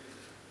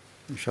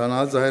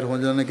 نشانات ظاہر ہو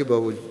جانے کے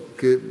باوجود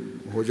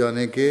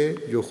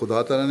جو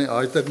خدا تعالیٰ نے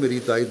آج تک میری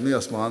تائید میں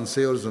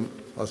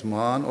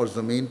آسمان اور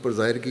زمین پر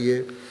ظاہر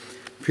کیے.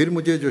 پھر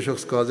مجھے جو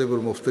شخص کاذب اور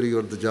مفتری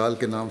اور دجال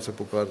کے نام سے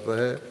پکارتا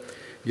ہے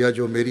یا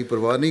جو میری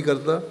پرواہ نہیں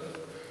کرتا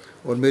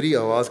اور میری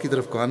آواز کی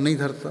طرف کان نہیں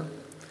دھرتا،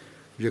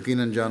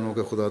 یقیناً جانو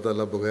کہ خدا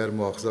تعالیٰ بغیر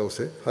مواخذہ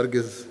اسے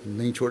ہرگز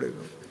نہیں چھوڑے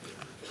گا،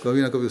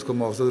 کبھی نہ کبھی اس کو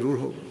مواخذہ ضرور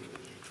ہوگا.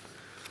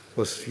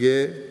 بس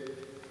یہ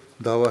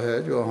دعویٰ ہے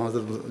جو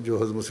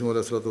حضرت مسیح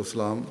علیہ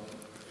السلام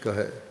کا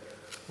ہے،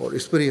 اور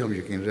اس پر ہی ہم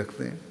یقین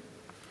رکھتے ہیں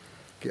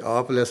کہ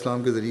آپ علیہ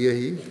السلام کے ذریعے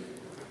ہی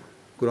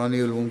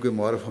قرآنی علوم کے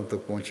معرف ہم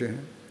تک پہنچے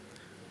ہیں،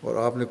 اور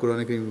آپ نے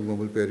قرآن کریم کی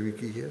مکمل پیروی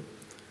کی ہے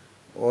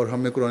اور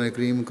ہمیں قرآن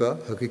کریم کا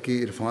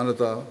حقیقی عرفان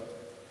عطا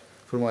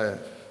فرمایا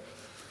ہے.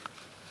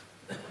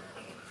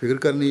 فکر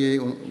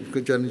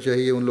کرنی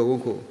چاہیے ان لوگوں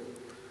کو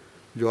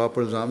جو آپ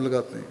پر الزام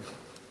لگاتے ہیں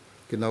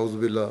کہ نعوذ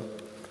باللہ،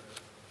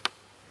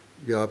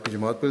 یا آپ کی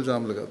جماعت پر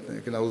الزام لگاتے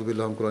ہیں کہ نعوذ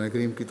باللہ ہم قرآن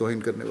کریم کی توہین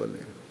کرنے والے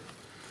ہیں.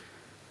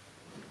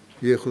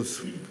 یہ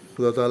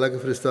خدا تعالیٰ کے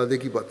فرستادے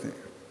کی باتیں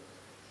ہیں.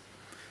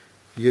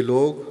 یہ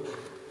لوگ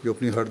جو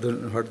اپنی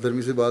ہٹ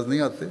دھرمی سے باز نہیں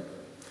آتے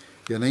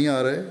یا نہیں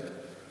آ رہے،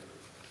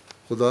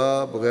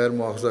 خدا بغیر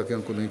مواخذہ کے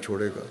ان کو نہیں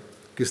چھوڑے گا.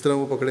 کس طرح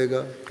وہ پکڑے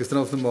گا، کس طرح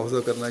اس نے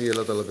مواخذہ کرنا ہے، یہ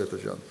اللہ تعالیٰ بہتر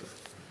جانتا ہے.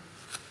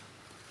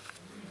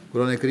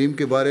 قرآن کریم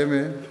کے بارے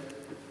میں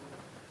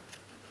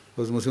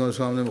حضرت مسیح علیہ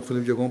السلام نے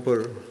مختلف جگہوں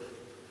پر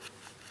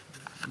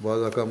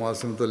بعض احکامات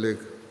سے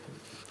متعلق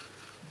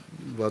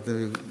باتیں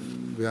بھی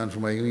بیان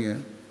فرمائی ہوئی ہیں.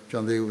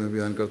 چند ایک میں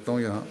بیان کرتا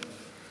ہوں یہاں.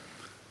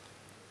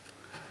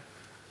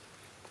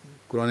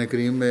 قرآن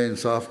کریم میں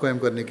انصاف قائم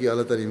کرنے کی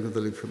اعلیٰ تعلیم کے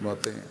متعلق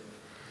فرماتے ہیں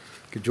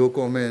کہ جو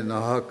قومیں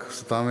ناحق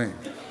ستاویں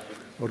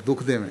اور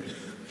دکھ دیں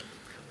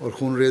اور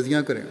خون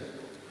ریزیاں کریں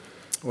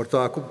اور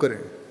تعاقب کریں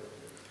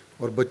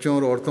اور بچوں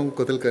اور عورتوں کو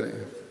قتل کریں،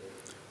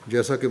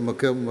 جیسا کہ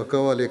مکہ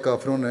والے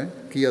کافروں نے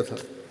کیا تھا،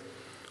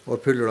 اور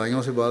پھر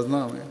لڑائیوں سے باز نہ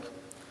آئیں۔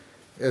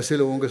 ایسے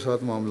لوگوں کے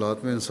ساتھ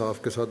معاملات میں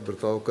انصاف کے ساتھ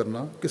برتاؤ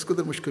کرنا کس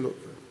قدر مشکل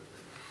ہوتا ہے۔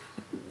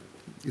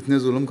 اتنے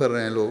ظلم کر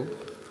رہے ہیں لوگ،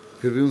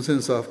 پھر بھی ان سے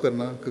انصاف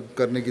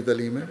کرنے کی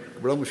تعلیم ہے،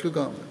 بڑا مشکل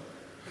کام ہے۔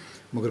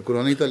 مگر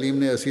قرآنی تعلیم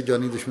نے ایسی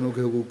جانی دشمنوں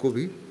کے حقوق کو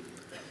بھی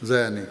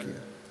ضائع نہیں کیا،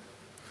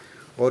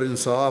 اور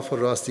انصاف اور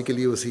راستی کے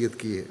لیے وصیت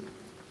کی ہے۔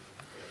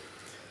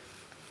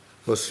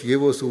 بس یہ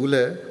وہ اصول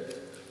ہے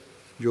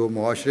جو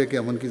معاشرے کے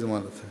امن کی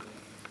ضمانت ہے،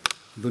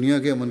 دنیا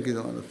کے امن کی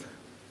ضمانت ہے۔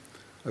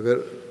 اگر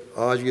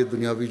آج یہ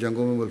دنیاوی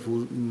جنگوں میں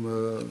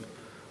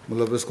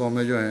ملوث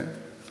قومیں جو ہیں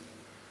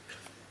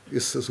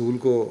اس اصول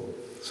کو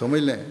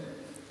سمجھ لیں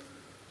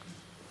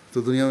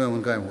تو دنیا میں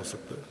امن قائم ہو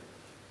سکتا ہے،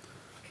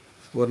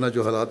 ورنہ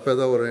جو حالات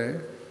پیدا ہو رہے ہیں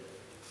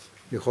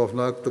یہ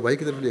خوفناک تباہی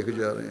کی طرف لے کے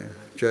جا رہے ہیں۔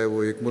 چاہے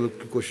وہ ایک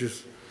ملک کی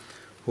کوشش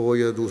ہو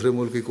یا دوسرے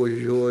ملک کی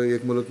کوشش ہو،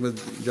 ایک ملک میں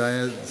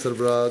جائیں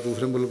سربراہ،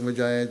 دوسرے ملک میں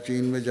جائیں،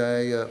 چین میں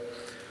جائیں یا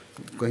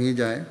کہیں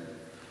جائیں،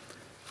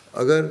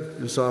 اگر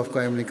انصاف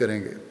قائم نہیں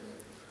کریں گے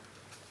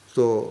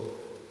تو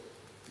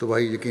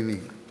تباہی یقینی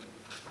ہے۔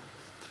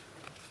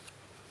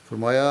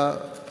 فرمایا،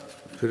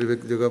 پھر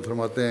ایک جگہ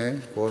فرماتے ہیں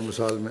اور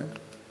مثال میں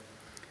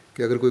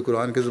کہ اگر کوئی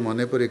قرآن کے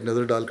زمانے پر ایک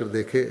نظر ڈال کر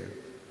دیکھے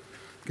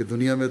کہ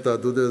دنیا میں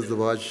تعدد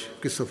ازدواج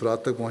کس افراد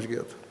تک پہنچ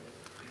گیا تھا،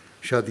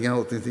 شادیاں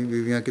ہوتی تھیں،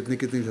 بیویاں کتنی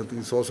ہوتی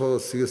تھیں، 100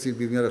 80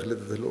 بیویاں رکھ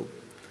لیتے تھے لوگ،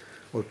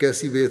 اور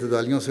کیسی بے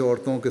اعتدالیوں سے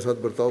عورتوں کے ساتھ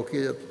برتاؤ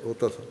کیا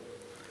ہوتا تھا،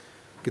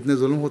 کتنے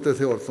ظلم ہوتے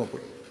تھے عورتوں پر،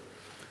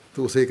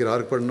 تو اسے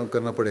اقرار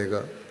کرنا پڑے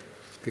گا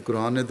کہ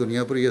قرآن نے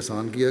دنیا پر یہ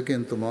احسان کیا کہ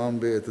ان تمام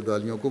بے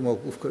اعتدالیوں کو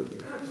موقوف کر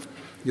دیا۔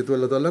 یہ تو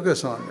اللہ تعالیٰ کا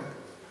احسان ہے،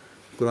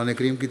 قرآن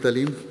کریم کی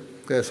تعلیم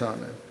کا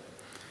احسان ہے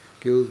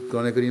کہ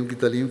قرآن کریم کی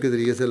تعلیم کے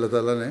ذریعے سے اللہ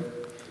تعالیٰ نے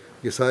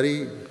یہ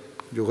ساری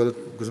جو غلط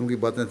قسم کی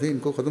باتیں تھیں ان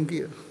کو ختم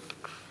کیا۔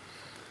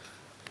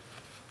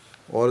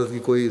 عورت کی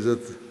کوئی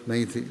عزت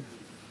نہیں تھی،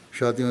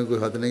 شادیوں میں کوئی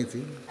حد نہیں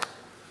تھی،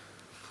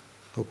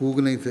 حقوق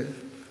نہیں تھے،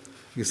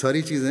 یہ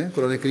ساری چیزیں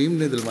قرآن کریم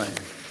نے دلوائے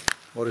ہیں،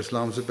 اور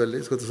اسلام سے پہلے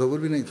اس کا تصور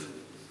بھی نہیں تھا۔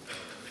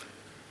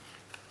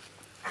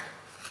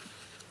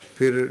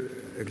 پھر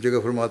ایک جگہ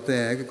فرماتے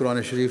ہیں کہ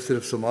قرآن شریف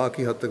صرف سماع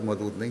کی حد تک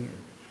محدود نہیں ہے،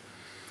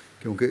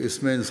 کیونکہ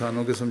اس میں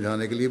انسانوں کے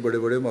سمجھانے کے لیے بڑے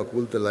بڑے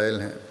معقول دلائل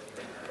ہیں،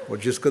 اور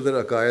جس قدر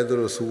عقائد اور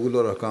اصول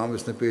اور احکام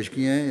اس نے پیش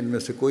کیے ہیں ان میں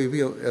سے کوئی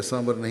بھی ایسا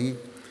امر نہیں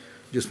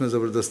جس میں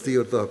زبردستی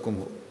اور تحکم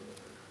ہو۔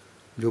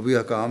 جو بھی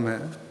احکام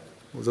ہیں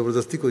وہ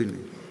زبردستی کوئی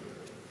نہیں،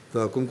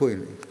 تحکم کوئی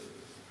نہیں۔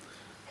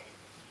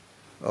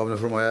 آپ نے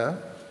فرمایا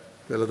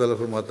کہ اللہ تعالیٰ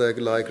فرماتا ہے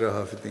کہ لا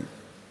اکراہ فی الدین،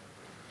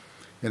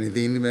 یعنی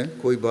دین میں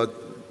کوئی بات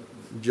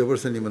جبر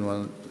سے نہیں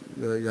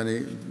بنوانا، یعنی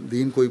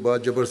دین کوئی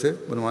بات جبر سے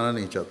بنوانا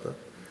نہیں چاہتا،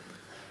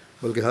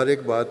 بلکہ ہر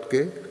ایک بات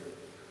کے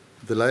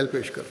دلائل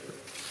پیش کرتا ہے،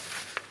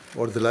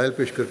 اور دلائل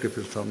پیش کر کے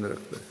پھر سامنے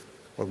رکھتا ہے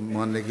اور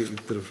ماننے کی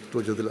طرف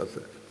توجہ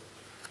دلاتا ہے۔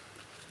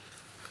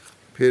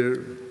 پھر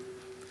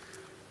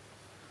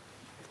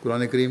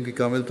قرآن کریم کی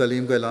کامل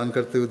تعلیم کا اعلان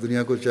کرتے ہوئے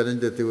دنیا کو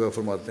چیلنج دیتے ہوئے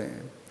فرماتے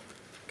ہیں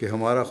کہ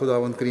ہمارا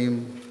خداوند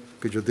کریم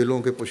کہ جو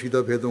دلوں کے پوشیدہ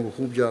بھیدوں کو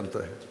خوب جانتا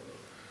ہے،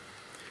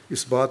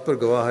 اس بات پر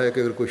گواہ ہے کہ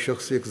اگر کوئی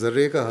شخص ایک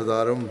ذرے کا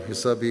ہزارم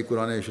حصہ بھی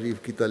قرآن شریف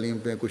کی تعلیم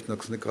میں کچھ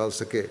نقص نکال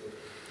سکے،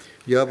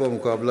 یا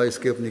بمقابلہ اس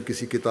کے اپنی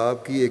کسی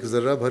کتاب کی ایک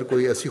ذرہ بھر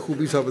کوئی ایسی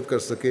خوبی ثابت کر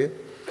سکے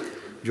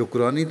جو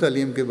قرآنی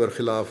تعلیم کے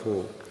برخلاف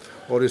ہو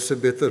اور اس سے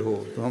بہتر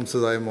ہو، تو ہم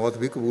سزائے موت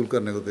بھی قبول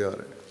کرنے کو تیار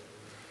ہیں۔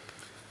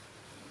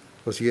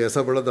 بس یہ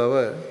ایسا بڑا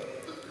دعویٰ ہے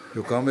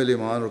جو کامل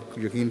ایمان اور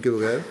یقین کے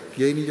بغیر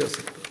کیا ہی نہیں جا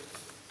سکتا۔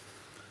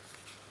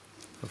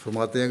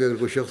 فرماتے ہیں کہ اگر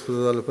کوئی شخص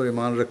خدا تعالیٰ پر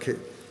ایمان رکھے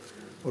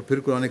اور پھر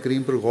قرآن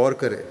کریم پر غور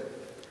کرے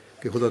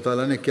کہ خدا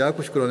تعالیٰ نے کیا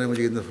کچھ قرآن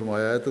مجید میں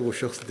فرمایا ہے، تو وہ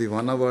شخص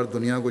دیوانہ وار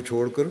دنیا کو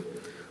چھوڑ کر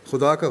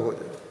خدا کا ہو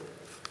جائے۔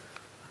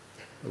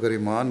 اگر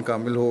ایمان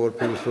کامل ہو اور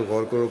پھر اس پر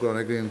غور کرو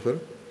قرآن کریم پر،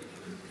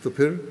 تو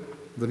پھر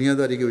دنیا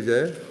داری کے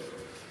بجائے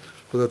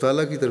خدا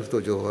تعالیٰ کی طرف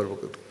توجہ ہو ہر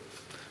وقت۔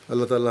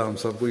 اللہ تعالیٰ ہم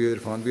سب کو یہ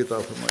عرفان بھی عطا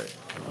فرمائے۔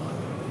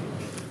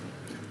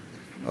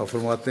 آپ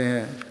فرماتے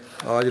ہیں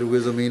آج روئے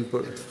زمین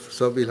پر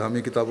سب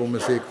الہامی کتابوں میں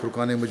سے ایک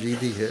فرقان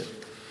مجید ہی ہے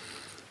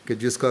کہ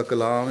جس کا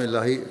کلام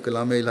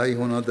الہی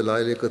ہونا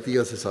دلائل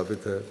قطعیہ سے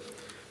ثابت ہے،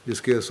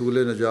 جس کے اصول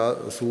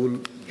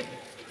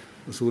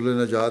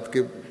نجات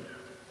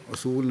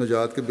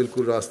کے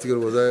بالکل راستی اور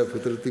وضع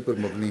فطرتی پر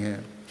مبنی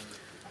ہیں۔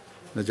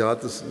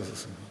 نجات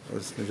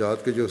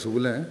کے جو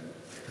اصول ہیں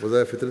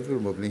وضع فطرت پر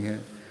مبنی ہیں،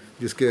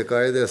 جس کے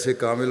عقائد ایسے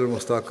کامل اور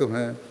مستحکم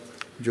ہیں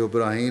جو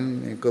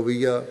براہین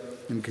قویہ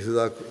ان کی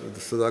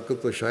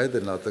صداقت پر شاہد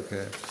ناطق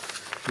ہے،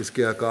 جس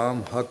کے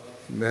احکام حق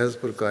محض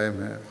پر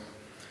قائم ہیں،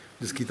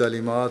 جس کی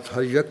تعلیمات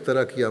ہر یک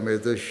طرح کی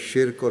آمیزش،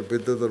 شرک اور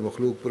بدعت اور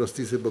مخلوق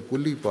پرستی سے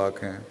بکلی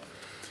پاک ہیں،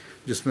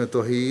 جس میں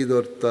توحید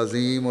اور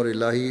تعظیم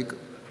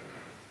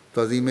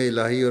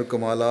الہی اور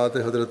کمالات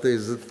حضرت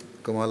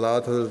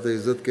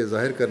عزت کے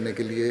ظاہر کرنے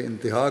کے لیے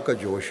انتہا کا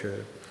جوش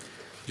ہے،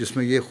 جس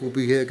میں یہ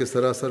خوبی ہے کہ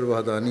سراسر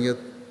وحدانیت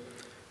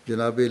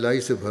جناب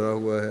الہی سے بھرا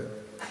ہوا ہے،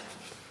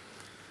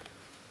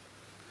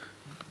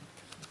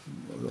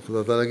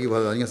 خدا تعالیٰ کی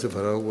وحدانیت سے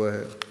بھرا ہوا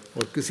ہے،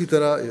 اور کسی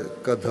طرح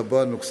کا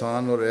دھبا،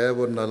 نقصان اور عیب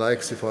اور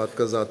نالائق صفات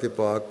کا ذات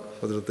پاک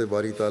حضرت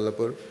باری تعالیٰ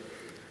پر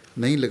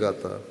نہیں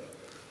لگاتا،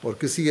 اور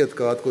کسی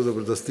اعتقاد کو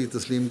زبردستی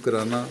تسلیم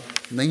کرانا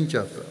نہیں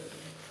چاہتا۔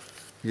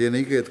 یہ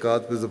نہیں کہ اعتقاد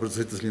پہ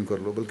زبردستی تسلیم کر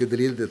لو، بلکہ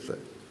دلیل دیتا ہے،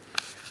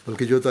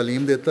 بلکہ جو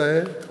تعلیم دیتا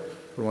ہے،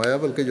 فرمایا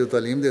بلکہ جو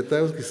تعلیم دیتا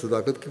ہے اس کی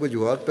صداقت کی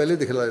وجوہات پہلے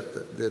دکھلا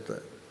دیتا ہے،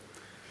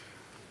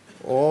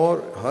 اور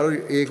ہر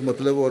ایک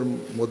مطلب اور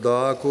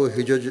مدعا کو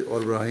حجج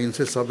اور براہین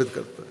سے ثابت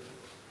کرتا ہے،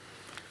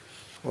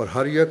 اور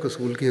ہر یک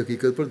اصول کی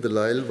حقیقت پر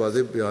دلائل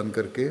واضح بیان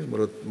کر کے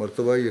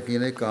مرتبہ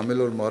یقین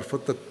کامل اور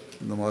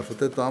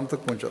معرفت تام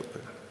تک پہنچاتا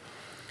ہے،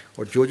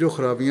 اور جو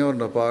خرابیاں اور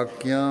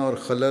ناپاکیاں اور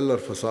خلل اور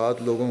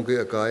فساد لوگوں کے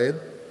عقائد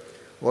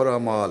اور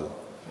اعمال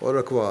اور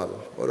اقوال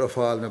اور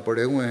افعال میں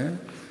پڑے ہوئے ہیں،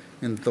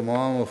 ان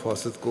تمام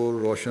مفاسد کو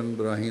روشن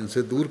براہین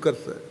سے دور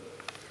کرتا ہے،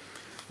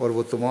 اور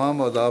وہ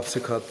تمام آداب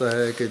سکھاتا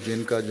ہے کہ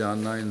جن کا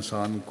جاننا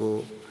انسان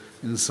کو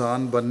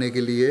انسان بننے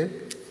کے لیے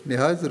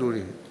نہایت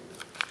ضروری ہے۔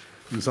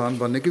 انسان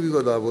بننے کے بھی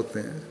آداب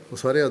ہوتے ہیں، وہ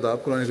سارے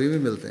آداب قرآن کریم میں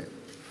ملتے ہیں،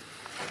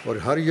 اور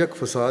ہر یک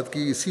فساد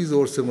کی اسی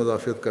زور سے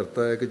مدافعت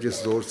کرتا ہے کہ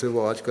جس زور سے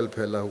وہ آج کل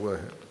پھیلا ہوا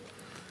ہے۔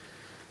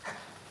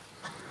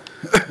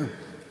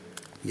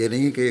 یہ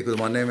نہیں کہ ایک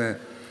زمانے میں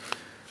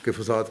کہ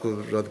فساد کو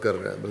رد کر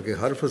رہا ہے، بلکہ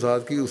ہر فساد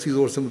کی اسی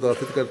زور سے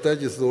مدافعت کرتا ہے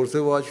جس زور سے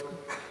وہ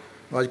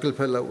آج کل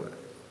پھیلا ہوا ہے۔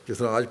 جس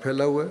طرح آج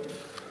پھیلا ہوا ہے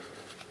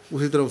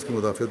اسی طرح اس کی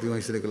مدافعت بھی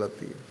وہیں سے نکل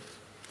آتی ہے،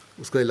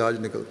 اس کا علاج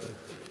نکلتا ہے،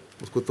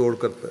 اس کو توڑ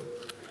کرتا ہے،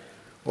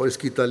 اور اس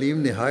کی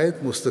تعلیم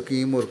نہایت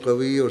مستقیم اور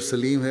قوی اور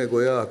سلیم ہے،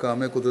 گویا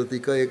احکام قدرتی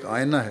کا ایک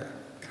آئینہ ہے،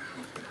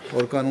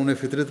 اور قانون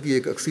فطرت کی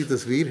ایک عکسی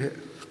تصویر ہے،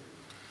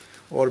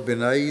 اور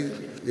بنائی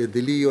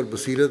دلی اور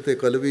بصیرت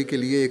قلبی کے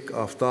لیے ایک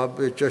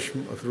آفتاب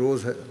چشم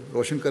افروز ہے،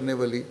 روشن کرنے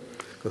والی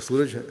کا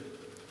سورج ہے،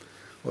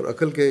 اور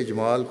عقل کے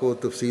اجمال کو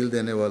تفصیل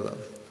دینے والا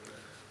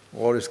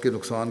اور اس کے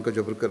نقصان کا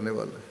جبر کرنے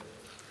والا ہے۔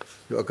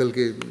 جو عقل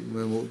کی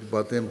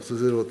باتیں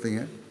مختصر ہوتی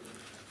ہیں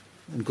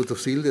ان کو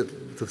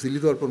تفصیلی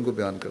طور پر ان کو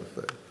بیان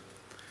کرتا ہے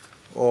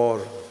اور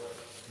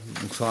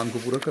نقصان کو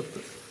پورا کرتا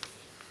ہے۔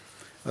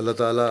 اللہ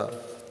تعالیٰ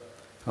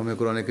ہمیں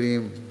قرآن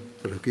کریم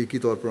پر حقیقی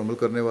طور پر عمل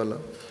کرنے والا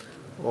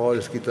اور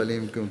اس کی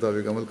تعلیم کے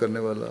مطابق عمل کرنے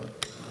والا،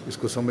 اس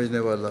کو سمجھنے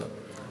والا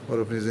اور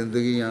اپنی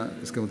زندگیاں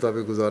اس کے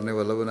مطابق گزارنے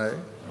والا بنائے۔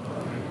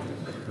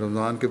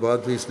 رمضان کے بعد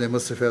بھی اس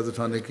نعمت سے فیض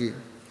اٹھانے کی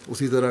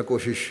اسی طرح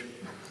کوشش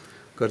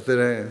کرتے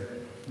رہیں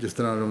جس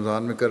طرح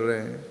رمضان میں کر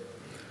رہے ہیں۔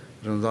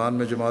 رمضان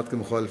میں جماعت کے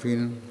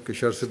مخالفین کے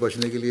شر سے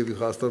بچنے کے لیے بھی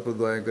خاص طور پر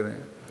دعائیں کریں۔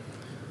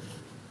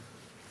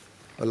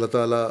 اللہ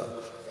تعالیٰ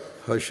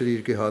ہر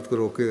شریر کے ہاتھ کو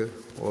روکے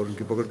اور ان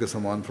کی پکڑ کے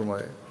سامان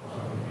فرمائے۔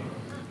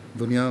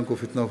 دنیا کو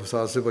فتنہ و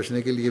فساد سے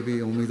بچنے کے لیے بھی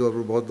عمومی طور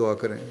پر بہت دعا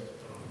کریں۔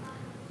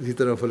 اسی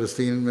طرح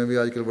فلسطین میں بھی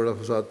آج کل بڑا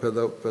فساد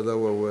پیدا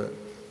ہوا ہے،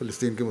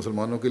 فلسطین کے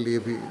مسلمانوں کے لیے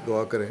بھی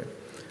دعا کریں،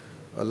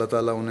 اللہ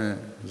تعالیٰ انہیں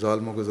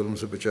ظالموں کے ظلم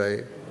سے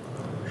بچائے،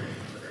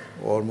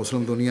 اور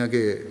مسلم دنیا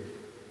کے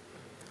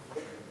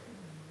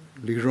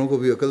لیڈروں کو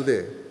بھی عقل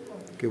دے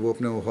کہ وہ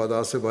اپنے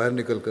مفادات سے باہر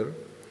نکل کر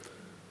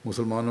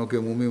مسلمانوں کے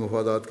عمومی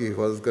مفادات کی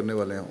حفاظت کرنے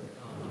والے ہوں۔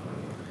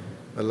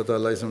 اللہ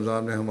تعالیٰ اس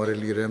رمضان میں ہمارے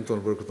لیے رحمتوں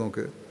اور برکتوں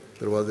کے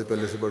دروازے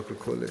پہلے سے بڑھ کر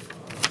کھولے۔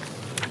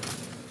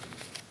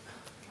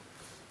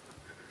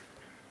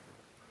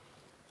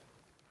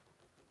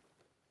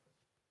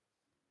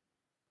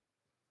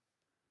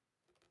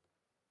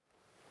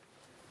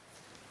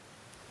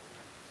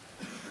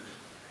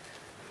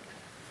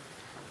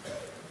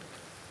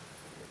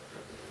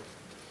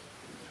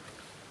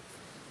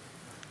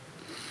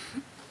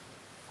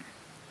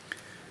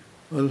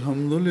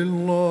 الحمد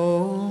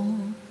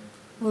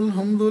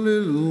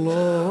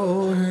لله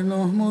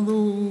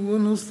نحمده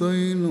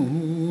ونستعينه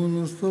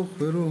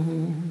ونستغفره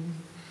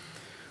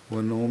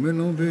ونؤمن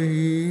به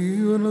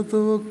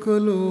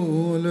ونتوكل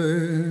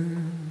عليه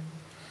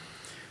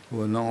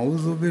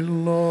ونعوذ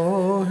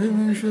بالله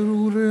من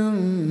شرور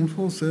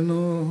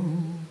أنفسنا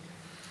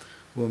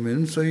ومن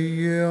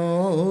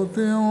سيئات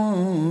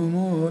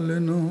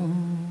أعمالنا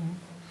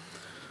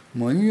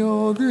من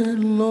يهده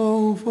الله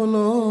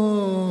فلا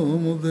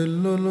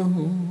مضل له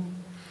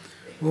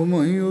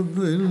ومن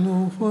يضلل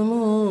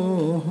فلا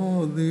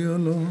هادي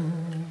له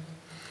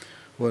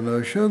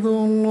ونشهد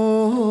أن لا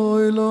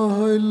إله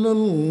إلا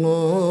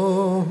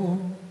الله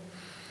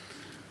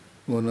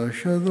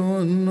ونشهد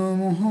أن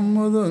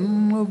محمدا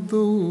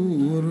عبده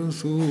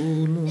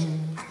ورسوله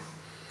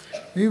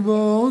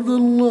عباد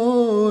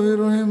الله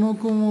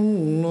رحمكم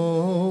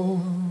الله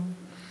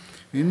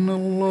إن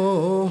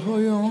الله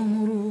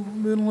يأمر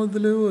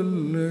بالعدل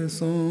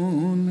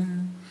والإحسان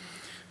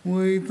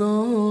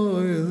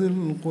وإيتاء ذي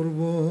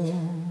القربى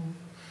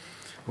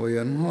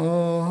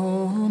وينهى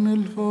عن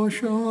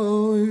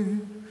الفحشاء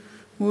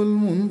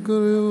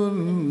والمنكر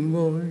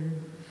والبغي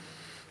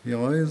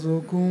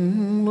يعظكم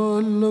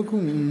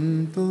لعلكم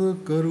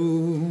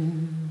تذكرون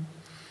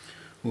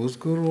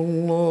اذكروا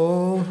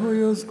الله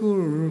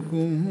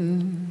يذكركم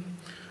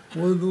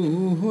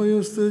وادعوه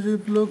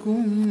يستجب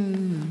لكم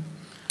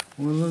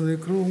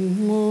ولذكر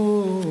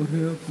الله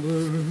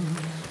أكبر